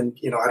 Kim. And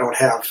I don't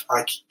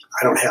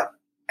have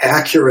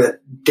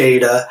accurate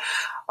data.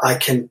 I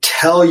can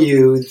tell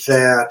you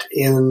that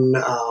in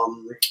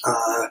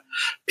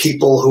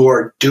people who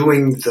are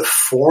doing the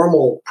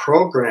formal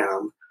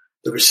program,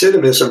 the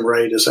recidivism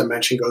rate, as I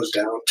mentioned, goes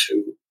down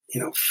to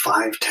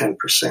 5-10%.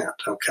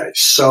 Okay,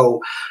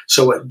 so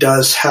it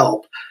does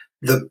help.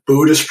 The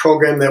Buddhist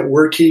program that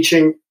we're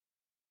teaching,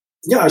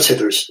 I'd say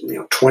there's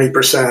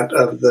 20%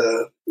 of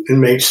the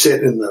inmates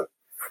sit in the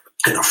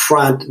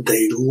front.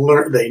 They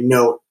learn, they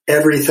know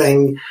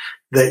everything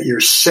that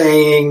you're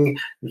saying.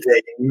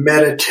 They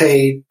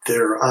meditate.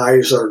 Their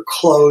eyes are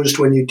closed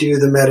when you do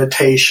the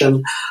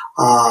meditation.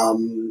 I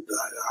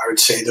would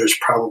say there's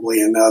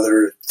probably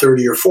another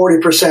 30 or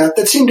 40%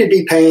 that seem to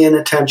be paying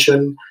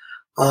attention,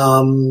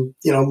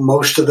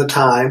 most of the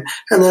time.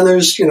 And then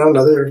there's,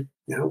 another,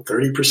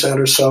 30%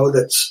 or so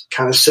that's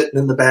kind of sitting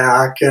in the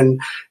back, and,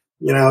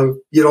 you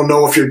don't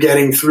know if you're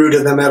getting through to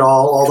them at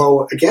all.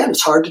 Although, again,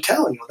 it's hard to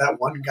tell. That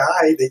one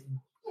guy that,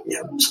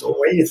 it's the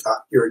way you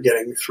thought you were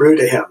getting through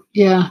to him.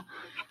 Yeah.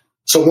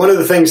 So one of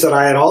the things that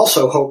I had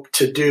also hoped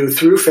to do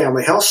through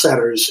Family Health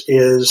Centers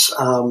is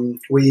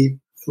we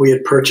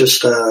had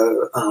purchased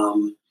a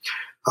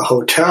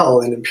hotel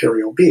in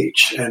Imperial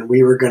Beach, and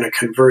we were going to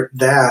convert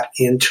that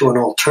into an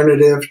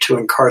alternative to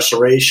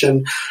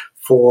incarceration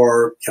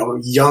for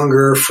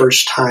younger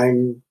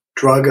first-time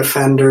drug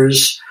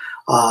offenders.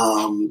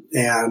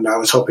 And I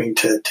was hoping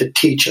to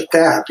teach at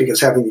that,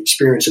 because having the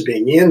experience of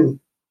being in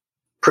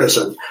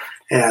prison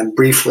and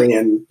briefly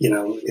in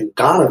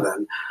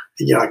Donovan,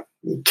 I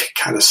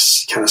kind of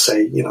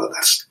say,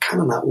 that's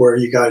kind of not where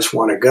you guys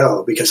want to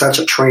go, because that's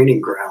a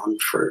training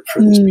ground for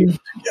these people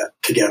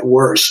to get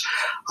worse.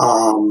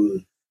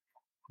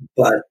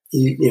 But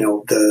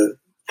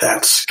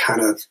that's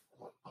kind of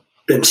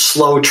been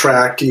slow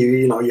tracked.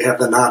 You have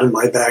the Not in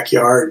My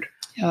Backyard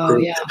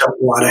group that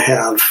don't want to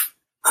have,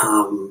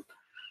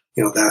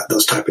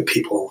 those type of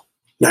people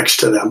next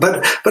to them.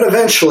 But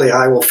eventually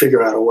I will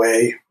figure out a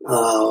way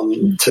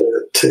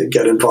to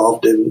get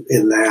involved in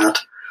that,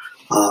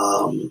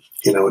 and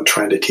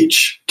trying to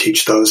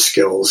teach those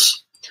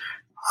skills.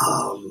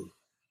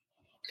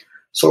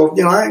 So,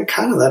 I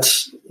kind of,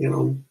 that's,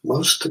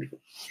 most,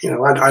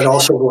 I'd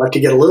also like to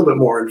get a little bit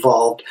more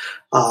involved,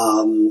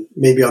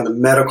 maybe on the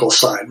medical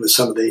side with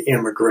some of the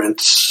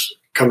immigrants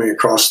coming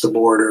across the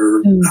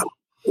border, the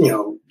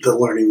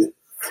learning.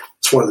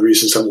 It's one of the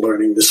reasons I'm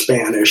learning the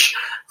Spanish,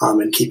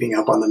 and keeping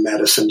up on the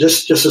medicine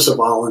just as a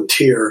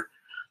volunteer.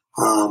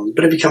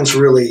 But it becomes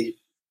really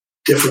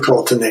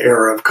difficult in the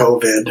era of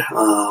COVID.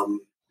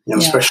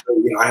 Especially,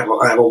 I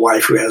have a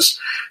wife who has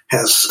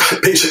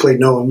basically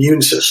no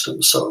immune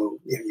system, so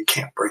you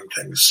can't bring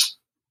things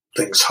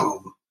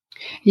home.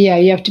 Yeah,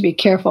 you have to be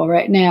careful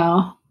right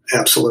now.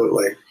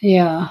 Absolutely.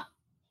 Yeah.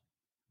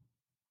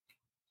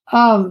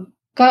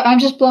 God, I'm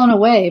just blown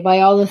away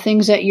by all the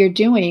things that you're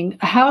doing.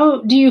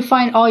 How do you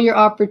find all your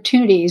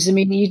opportunities? I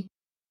mean,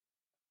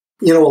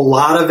 a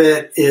lot of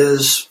it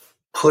is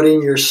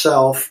putting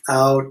yourself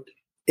out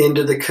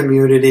into the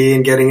community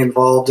and getting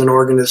involved in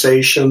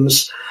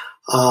organizations.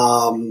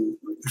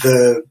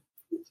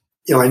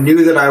 I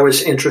knew that I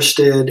was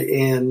interested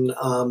in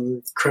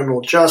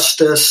criminal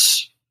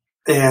justice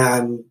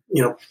and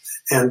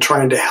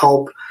trying to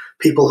help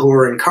people who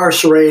are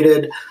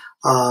incarcerated.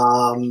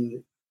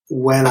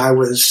 When I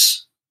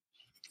was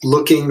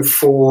looking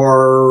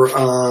for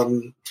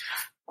an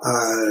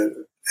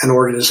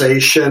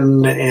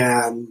organization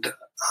and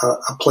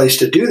a place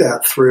to do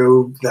that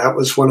through, that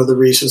was one of the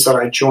reasons that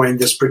I joined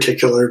this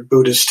particular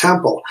Buddhist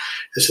temple,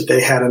 is that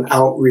they had an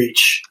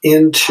outreach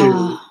into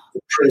the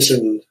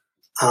prison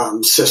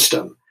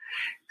system.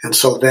 And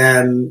so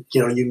then,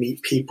 you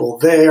meet people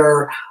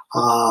there,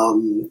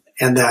 and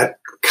that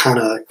kind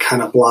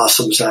of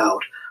blossoms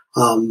out.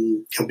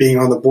 Being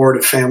on the board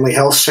of family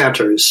health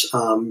centers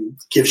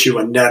gives you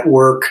a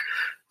network.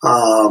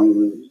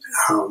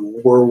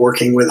 We're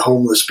working with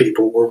homeless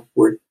people.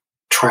 We're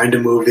trying to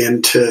move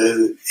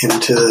into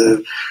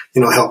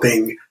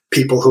helping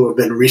people who have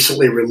been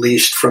recently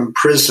released from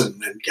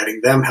prison and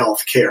getting them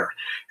health care.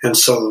 And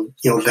so,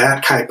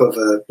 that type of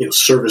a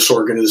service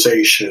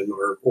organization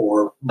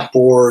or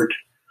board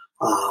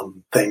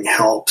thing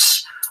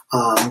helps.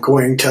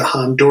 Going to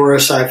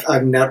Honduras, I've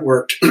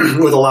networked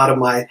with a lot of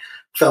my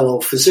fellow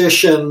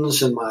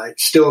physicians, and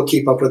still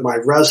keep up with my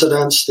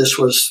residents. This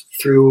was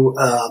through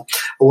a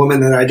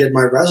woman that I did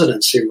my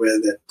residency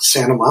with at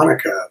Santa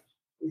Monica,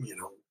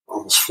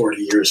 almost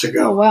 40 years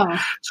ago. Oh, wow.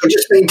 So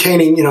just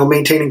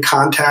maintaining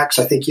contacts.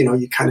 I think,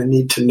 you kind of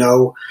need to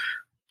know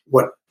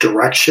what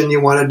direction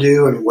you want to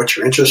do and what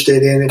you're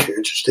interested in. If you're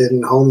interested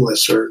in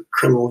homeless or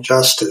criminal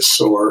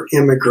justice or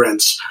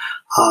immigrants,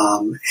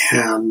 then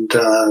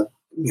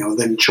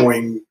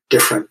join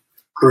different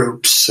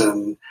groups.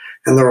 And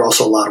there are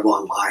also a lot of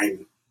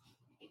online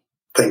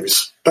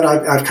things, but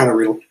I've kind of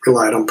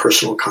relied on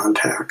personal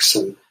contacts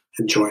and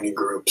joining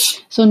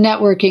groups. So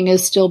networking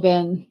has still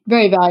been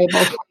very valuable.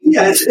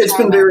 Yeah, it's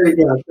been very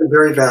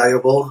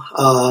valuable.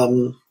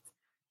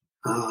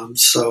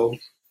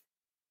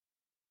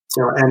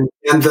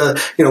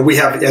 We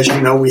have, as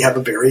we have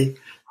a very,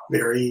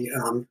 very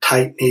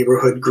tight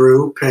neighborhood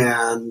group,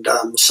 and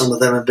some of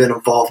them have been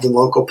involved in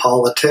local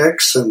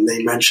politics, and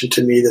they mentioned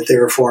to me that they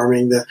were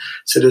forming the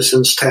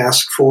Citizens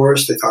Task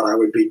Force. They thought I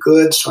would be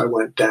good, so I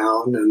went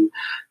down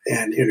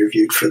and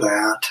interviewed for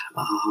that.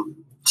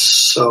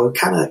 So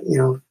kind of,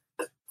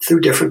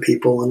 through different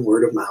people and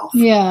word of mouth.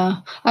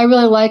 Yeah. I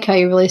really like how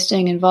you're really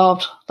staying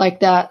involved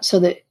like that, so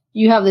that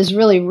you have this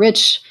really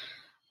rich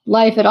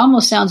life. It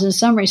almost sounds in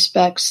some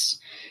respects,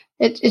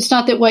 it's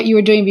not that what you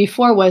were doing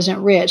before wasn't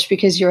rich,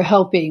 because you're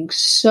helping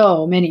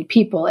so many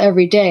people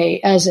every day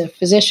as a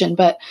physician.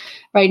 But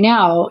right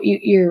now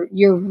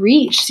your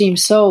reach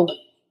seems so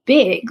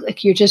big.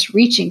 Like you're just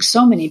reaching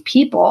so many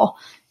people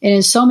and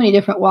in so many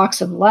different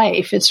walks of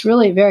life. It's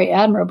really very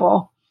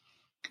admirable.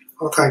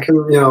 Well, thank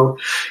you.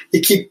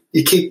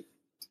 You keep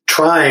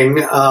trying.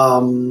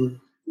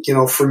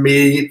 For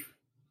me,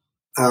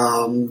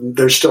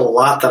 there's still a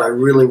lot that I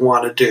really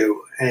want to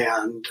do,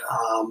 and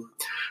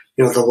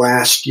the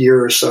last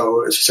year or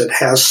so, as I said,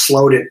 has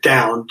slowed it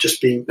down.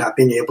 Just not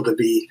being able to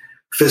be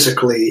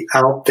physically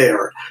out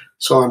there.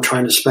 So I'm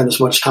trying to spend as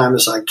much time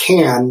as I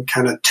can,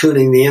 kind of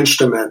tuning the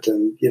instrument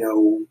and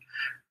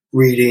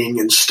reading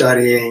and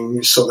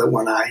studying, so that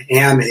when I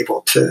am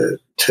able to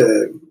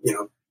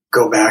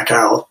go back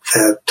out,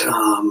 that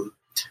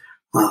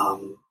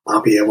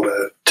I'll be able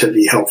to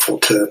be helpful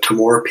to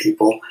more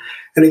people.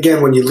 And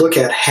again, when you look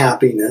at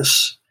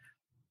happiness,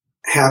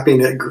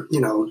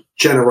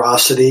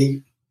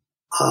 generosity,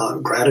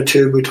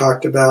 gratitude, we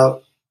talked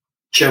about,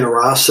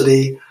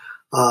 generosity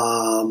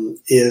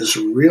is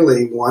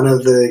really one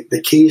of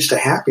the keys to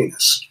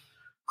happiness.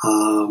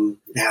 And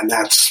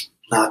that's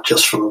not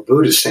just from a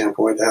Buddhist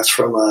standpoint. That's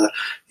from a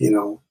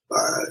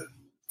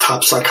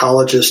top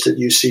psychologist at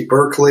UC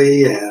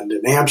Berkeley and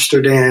in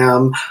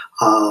Amsterdam.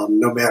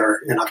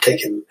 And I've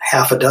taken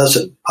half a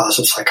dozen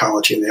positive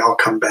psychology, and they all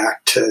come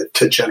back to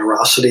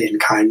generosity and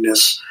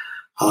kindness.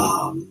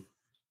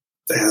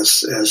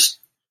 as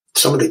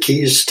some of the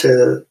keys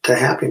to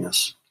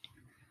happiness.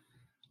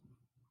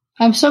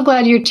 I'm so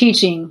glad you're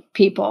teaching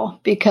people,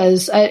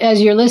 because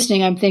as you're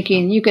listening, I'm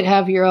thinking you could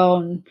have your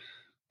own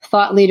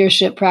thought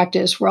leadership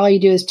practice where all you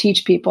do is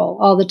teach people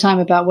all the time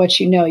about what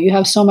you know. You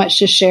have so much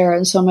to share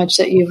and so much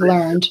that you've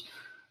learned.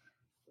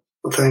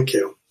 Well, thank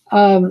you.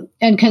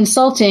 And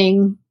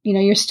consulting,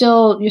 you're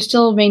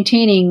still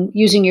maintaining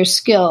using your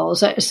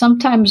skills.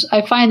 Sometimes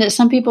I find that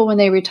some people, when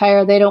they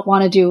retire, they don't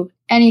want to do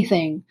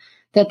anything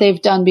that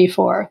they've done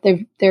before.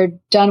 They're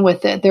done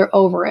with it. They're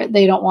over it.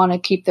 They don't want to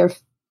keep their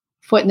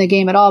foot in the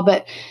game at all.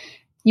 But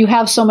you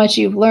have so much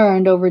you've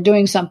learned over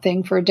doing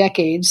something for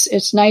decades.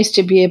 It's nice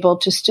to be able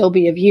to still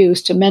be of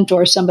use, to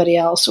mentor somebody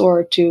else,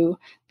 or to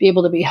be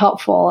able to be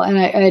helpful. And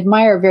I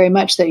admire very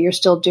much that you're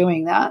still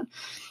doing that.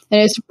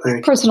 And it's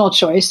a personal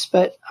choice,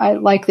 but I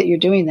like that you're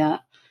doing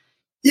that.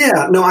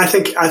 Yeah, no, I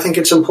think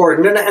it's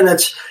important, and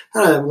that's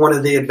one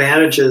of the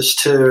advantages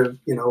to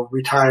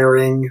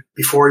retiring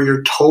before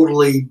you're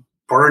totally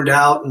burned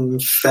out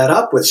and fed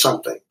up with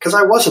something. Because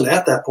I wasn't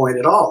at that point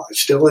at all. I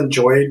still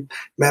enjoyed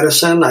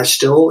medicine. I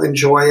still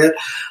enjoy it.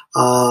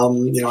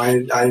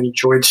 I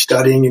enjoyed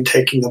studying and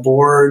taking the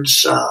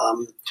boards.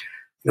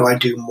 I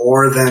do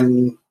more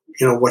than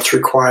what's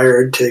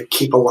required to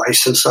keep a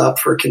license up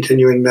for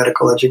continuing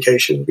medical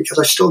education, because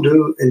I still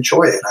do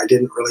enjoy it. I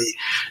didn't really,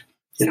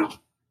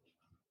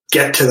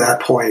 get to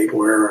that point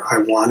where I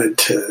wanted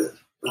to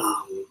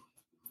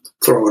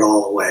throw it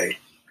all away.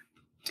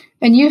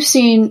 And you've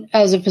seen,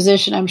 as a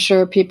physician, I'm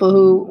sure, people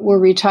who were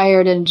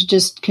retired and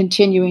just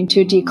continuing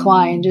to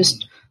decline,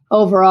 just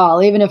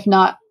overall, even if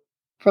not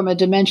from a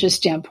dementia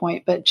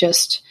standpoint, but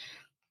just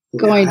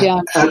going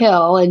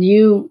downhill. And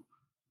you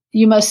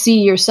must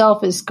see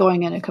yourself as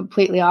going in a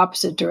completely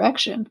opposite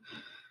direction.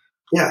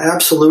 Yeah,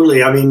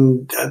 absolutely. I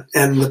mean,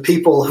 and the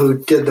people who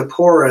did the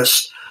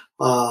poorest,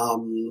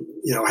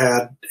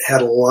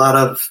 had a lot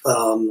of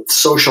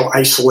social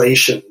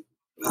isolation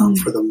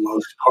for the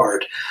most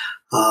part.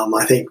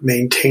 I think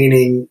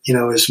maintaining,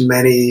 as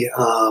many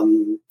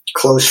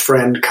close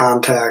friend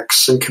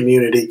contacts and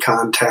community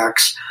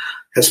contacts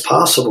as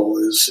possible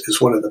is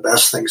one of the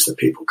best things that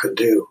people can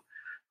do.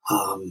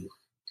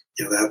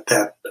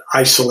 That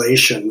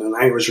isolation. And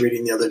I was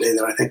reading the other day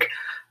that I think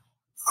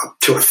up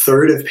to a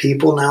third of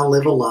people now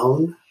live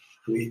alone.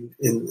 I mean,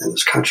 in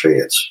this country,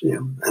 it's,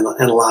 and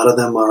a lot of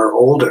them are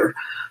older.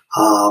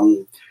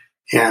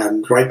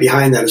 And right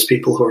behind that is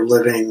people who are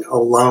living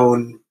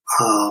alone,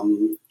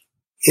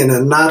 in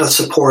a not a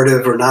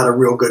supportive or not a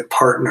real good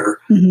partner,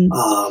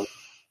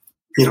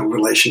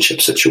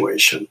 relationship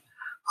situation.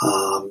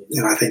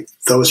 And I think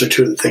those are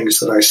two of the things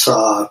that I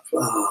saw,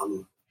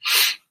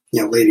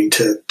 leading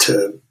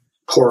to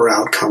poorer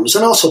outcomes,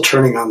 and also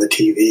turning on the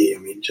TV. I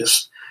mean,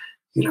 just,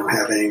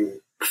 having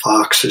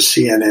Fox or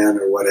CNN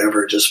or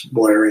whatever just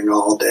blaring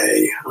all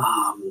day.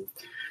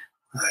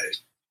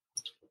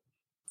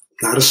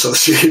 Not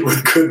associated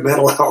with good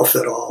mental health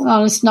at all.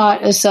 Well, it's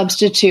not a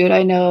substitute.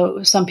 I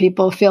know some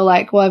people feel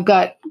like, well, I've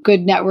got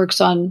good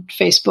networks on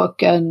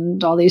Facebook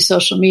and all these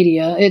social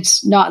media.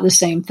 It's not the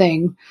same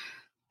thing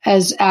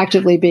as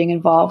actively being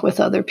involved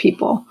with other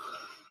people.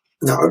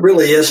 No, it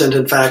really isn't.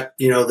 In fact,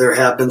 there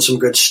have been some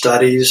good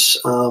studies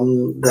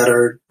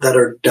that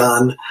are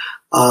done.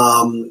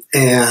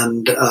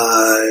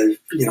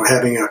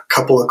 Having a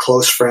couple of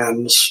close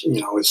friends,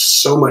 is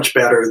so much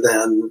better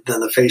than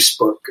the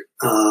Facebook,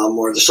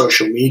 or the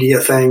social media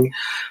thing.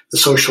 The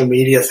social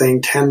media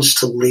thing tends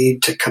to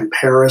lead to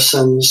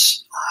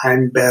comparisons.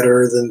 I'm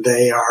better than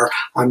they are.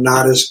 I'm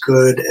not as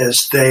good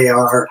as they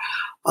are.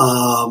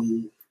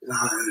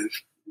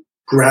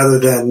 Rather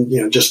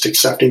than, just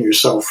accepting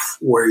yourself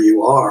where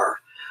you are.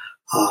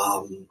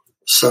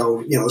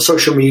 So,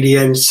 social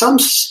media in some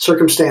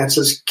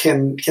circumstances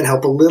can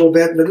help a little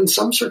bit, but in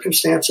some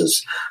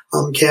circumstances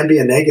can be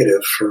a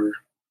negative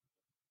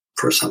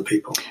for some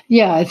people.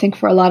 Yeah, I think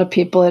for a lot of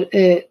people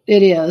it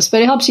is,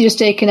 but it helps you to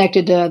stay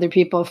connected to other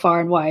people far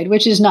and wide,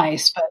 which is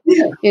nice, but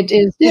it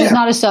is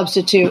not a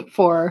substitute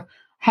for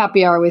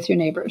happy hour with your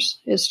neighbors.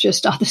 It's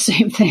just not the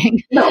same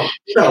thing. No.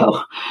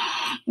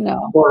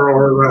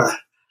 Or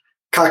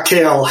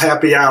cocktail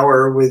happy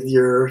hour with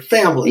your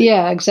family.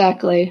 Yeah,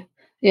 exactly.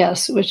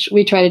 Yes, which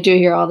we try to do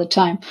here all the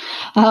time.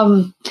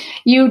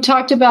 You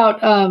talked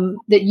about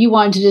that you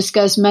wanted to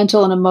discuss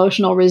mental and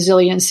emotional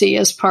resiliency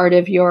as part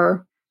of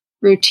your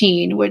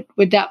routine.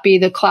 Would that be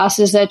the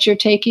classes that you're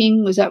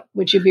taking? Was that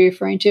what you'd be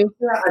referring to?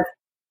 Yeah,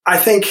 I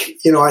think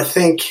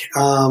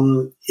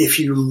if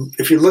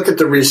you look at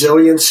the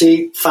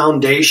resiliency,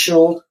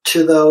 foundational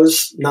to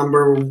those,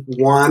 number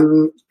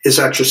one is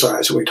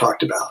exercise, we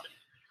talked about.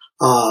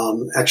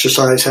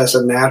 Exercise has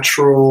a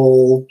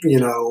natural,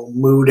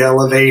 mood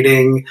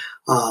elevating,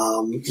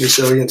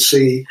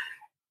 resiliency.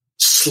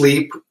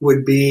 Sleep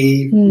would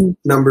be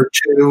number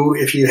two.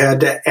 If you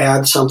had to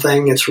add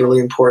something, it's really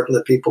important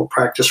that people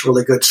practice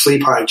really good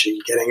sleep hygiene,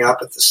 getting up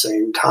at the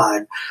same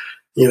time,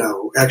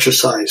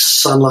 exercise,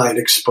 sunlight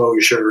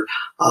exposure,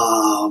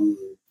 what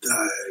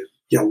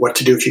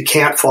to do if you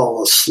can't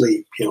fall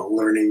asleep,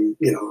 learning,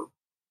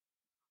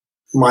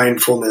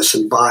 mindfulness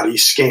and body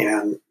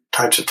scan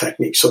types of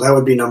techniques. So that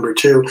would be number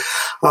 2.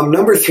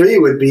 Number 3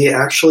 would be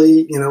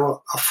actually,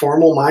 a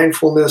formal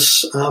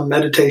mindfulness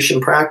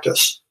meditation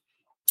practice.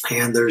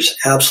 And there's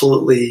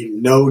absolutely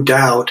no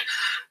doubt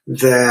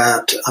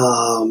that,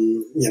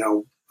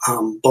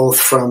 both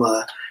from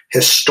a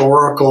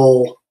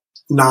historical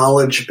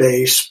knowledge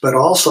base, but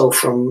also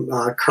from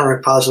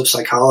current positive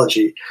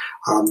psychology,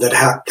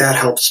 that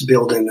helps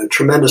build in a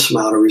tremendous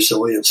amount of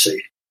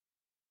resiliency.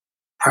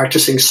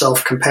 Practicing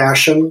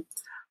self-compassion,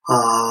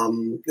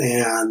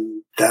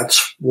 and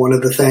that's one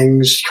of the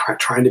things,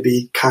 trying to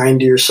be kind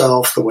to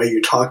yourself, the way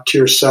you talk to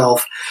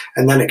yourself,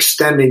 and then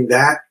extending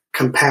that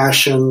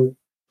compassion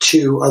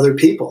to other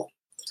people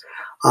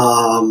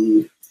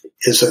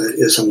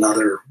is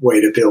another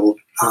way to build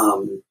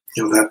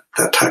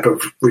that type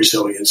of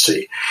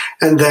resiliency.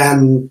 And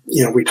then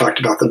we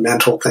talked about the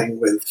mental thing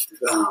with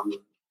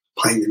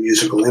playing the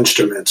musical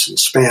instruments in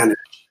Spanish,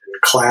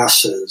 and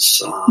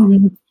classes,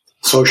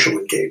 social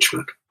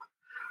engagement.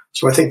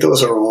 So I think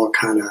those are all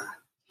kind of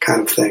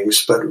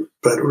things. But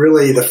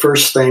really, the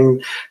first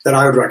thing that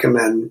I would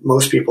recommend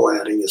most people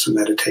adding is a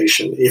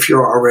meditation. If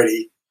you're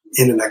already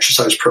in an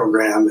exercise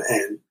program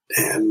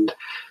and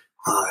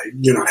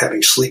you're not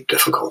having sleep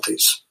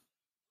difficulties,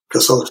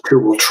 because those 2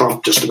 will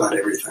trump just about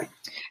everything.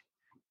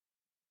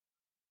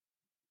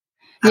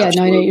 Yeah,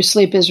 no, I know your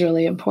sleep is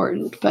really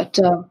important, but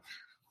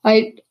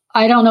I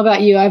don't know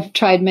about you. I've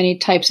tried many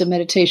types of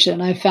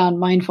meditation. I've found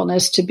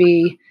mindfulness to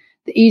be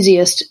the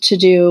easiest to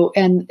do,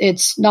 and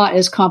it's not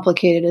as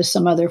complicated as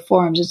some other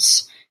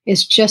forms.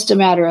 It's just a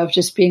matter of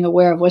just being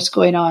aware of what's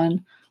going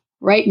on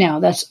right now.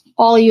 That's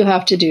all you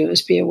have to do,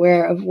 is be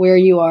aware of where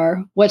you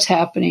are, what's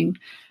happening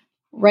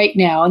right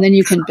now, and then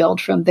you can build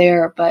from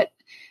there. But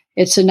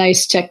it's a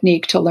nice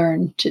technique to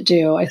learn to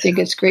do. I think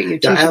it's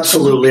great. Yeah,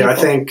 absolutely. I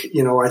think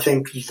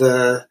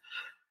the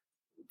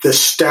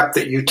step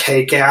that you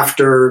take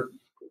after,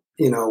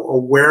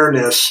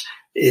 awareness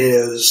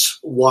is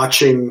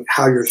watching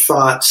how your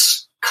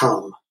thoughts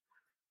come.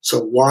 So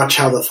watch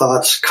how the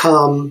thoughts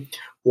come,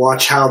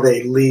 watch how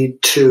they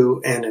lead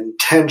to an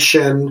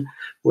intention,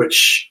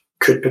 which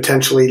could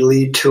potentially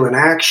lead to an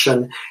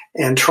action,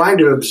 and trying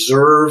to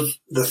observe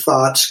the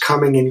thoughts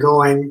coming and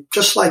going,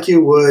 just like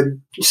you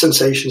would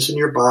sensations in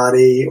your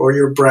body or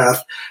your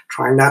breath,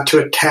 trying not to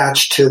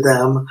attach to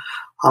them,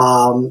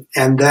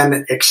 and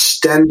then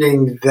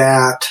extending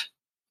that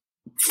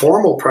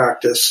formal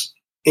practice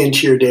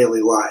into your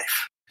daily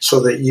life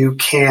so that you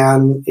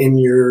can, in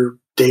your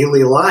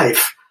daily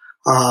life,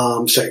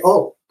 say,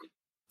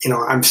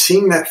 I'm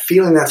seeing that,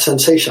 feeling that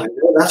sensation. I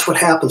know that's what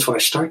happens when I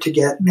start to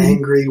get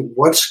angry.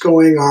 What's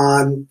going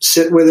on?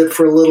 Sit with it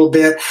for a little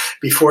bit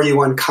before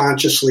you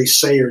unconsciously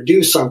say or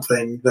do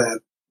something that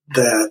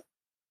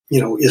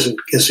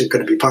isn't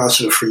going to be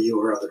positive for you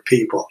or other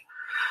people.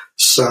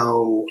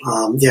 So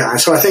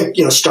so I think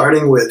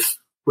starting with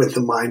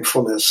the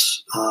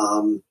mindfulness,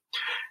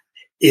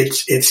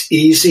 it's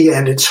easy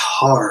and it's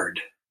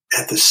hard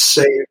at the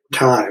same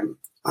time.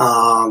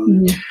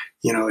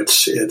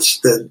 It's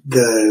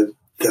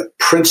the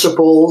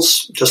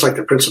principles, just like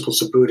the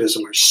principles of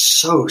Buddhism, are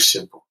so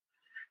simple,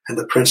 and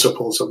the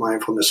principles of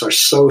mindfulness are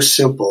so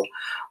simple,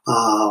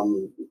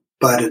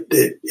 but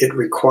it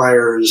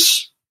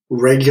requires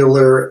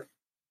regular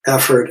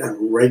effort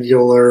and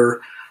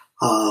regular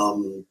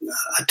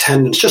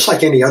attendance, just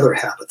like any other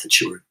habit that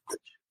you would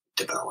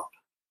develop.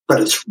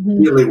 But it's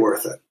really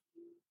worth it.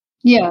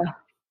 Yeah,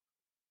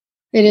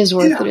 it is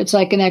worth it. It's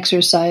like an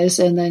exercise,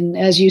 and then,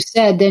 as you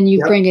said, then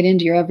you bring it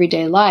into your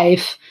everyday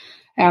life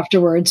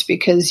afterwards,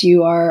 because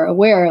you are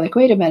aware, like,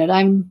 wait a minute,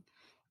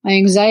 my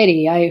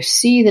anxiety, I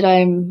see that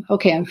I'm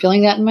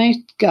feeling that in my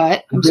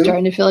gut. I'm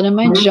starting to feel it in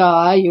my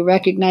jaw. You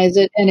recognize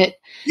it, and it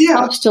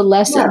helps to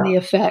lessen the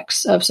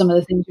effects of some of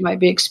the things you might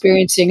be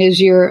experiencing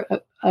as you're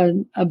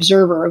an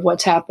observer of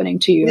what's happening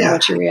to you and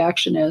what your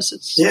reaction is.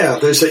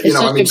 There's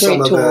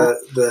some of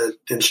the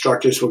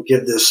instructors will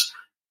give this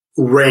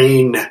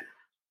RAIN,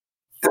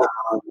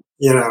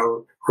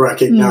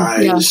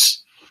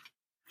 recognize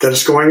that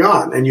it's going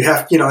on. And you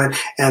have,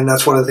 and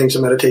that's one of the things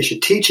that meditation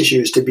teaches you,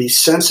 is to be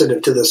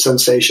sensitive to the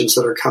sensations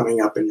that are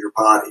coming up in your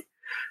body,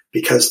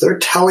 because they're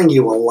telling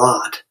you a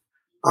lot.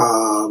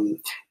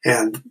 And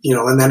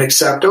then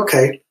accept,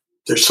 okay,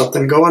 there's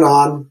something going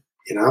on,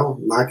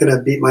 I'm not going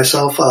to beat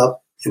myself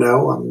up,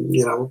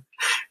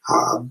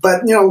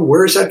 but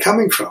where's that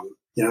coming from?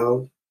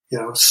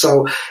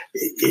 So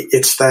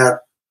it's that,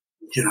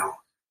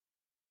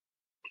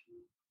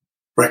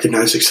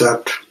 recognize,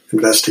 accept,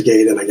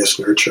 investigate, and I guess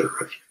nurture,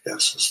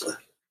 is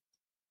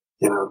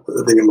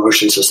the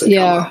emotions as they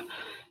come up.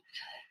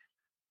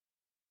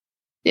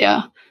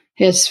 Yeah,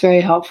 it's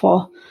very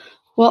helpful.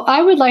 Well,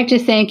 I would like to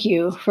thank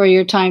you for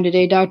your time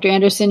today, Dr.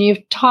 Anderson.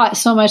 You've taught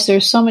so much.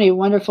 There's so many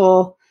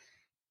wonderful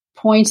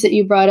points that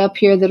you brought up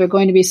here that are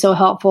going to be so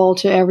helpful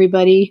to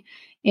everybody.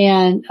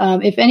 And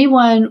if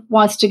anyone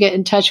wants to get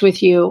in touch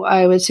with you,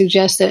 I would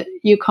suggest that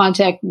you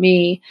contact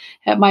me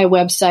at my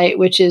website,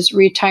 which is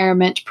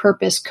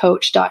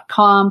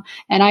retirementpurposecoach.com.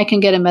 And I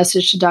can get a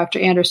message to Dr.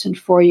 Anderson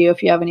for you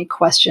if you have any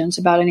questions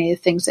about any of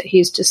the things that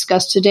he's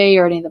discussed today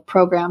or any of the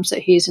programs that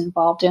he's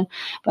involved in.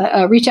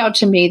 But reach out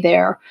to me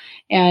there.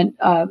 And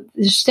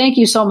just thank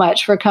you so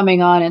much for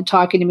coming on and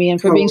talking to me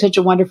and for being such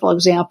a wonderful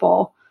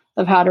example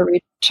of how to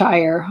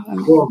retire.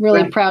 I'm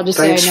really proud to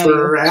say I know you. Thanks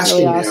for asking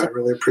me. Awesome. I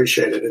really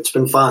appreciate it. It's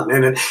been fun.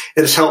 And it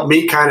has helped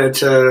me kind of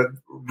to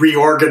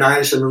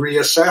reorganize and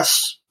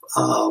reassess.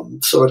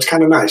 So it's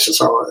kind of nice.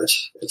 It's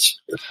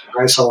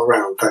nice all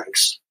around.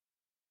 Thanks.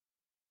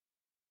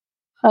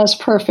 That's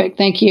perfect.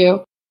 Thank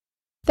you.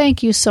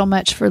 Thank you so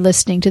much for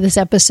listening to this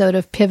episode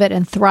of Pivot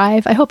and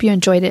Thrive. I hope you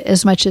enjoyed it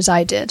as much as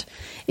I did.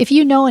 If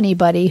you know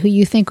anybody who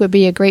you think would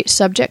be a great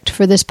subject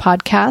for this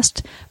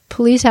podcast,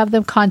 please have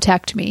them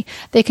contact me.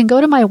 They can go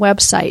to my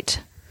website,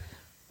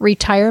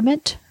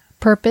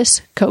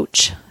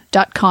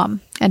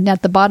 retirementpurposecoach.com. And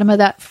at the bottom of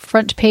that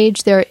front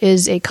page, there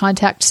is a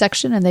contact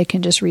section, and they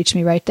can just reach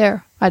me right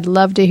there. I'd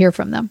love to hear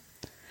from them.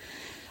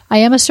 I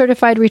am a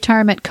certified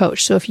retirement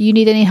coach, so if you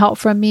need any help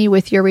from me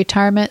with your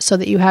retirement so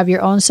that you have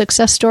your own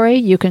success story,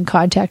 you can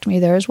contact me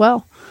there as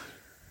well.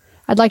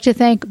 I'd like to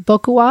thank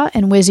Bokua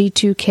and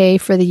Wizzy2K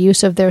for the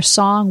use of their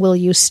song, Will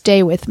You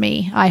Stay With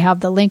Me? I have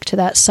the link to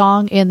that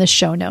song in the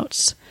show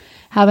notes.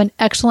 Have an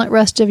excellent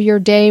rest of your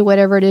day,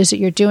 whatever it is that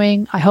you're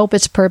doing. I hope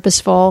it's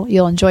purposeful.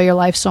 You'll enjoy your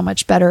life so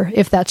much better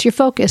if that's your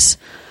focus.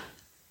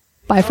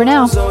 Bye for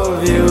now.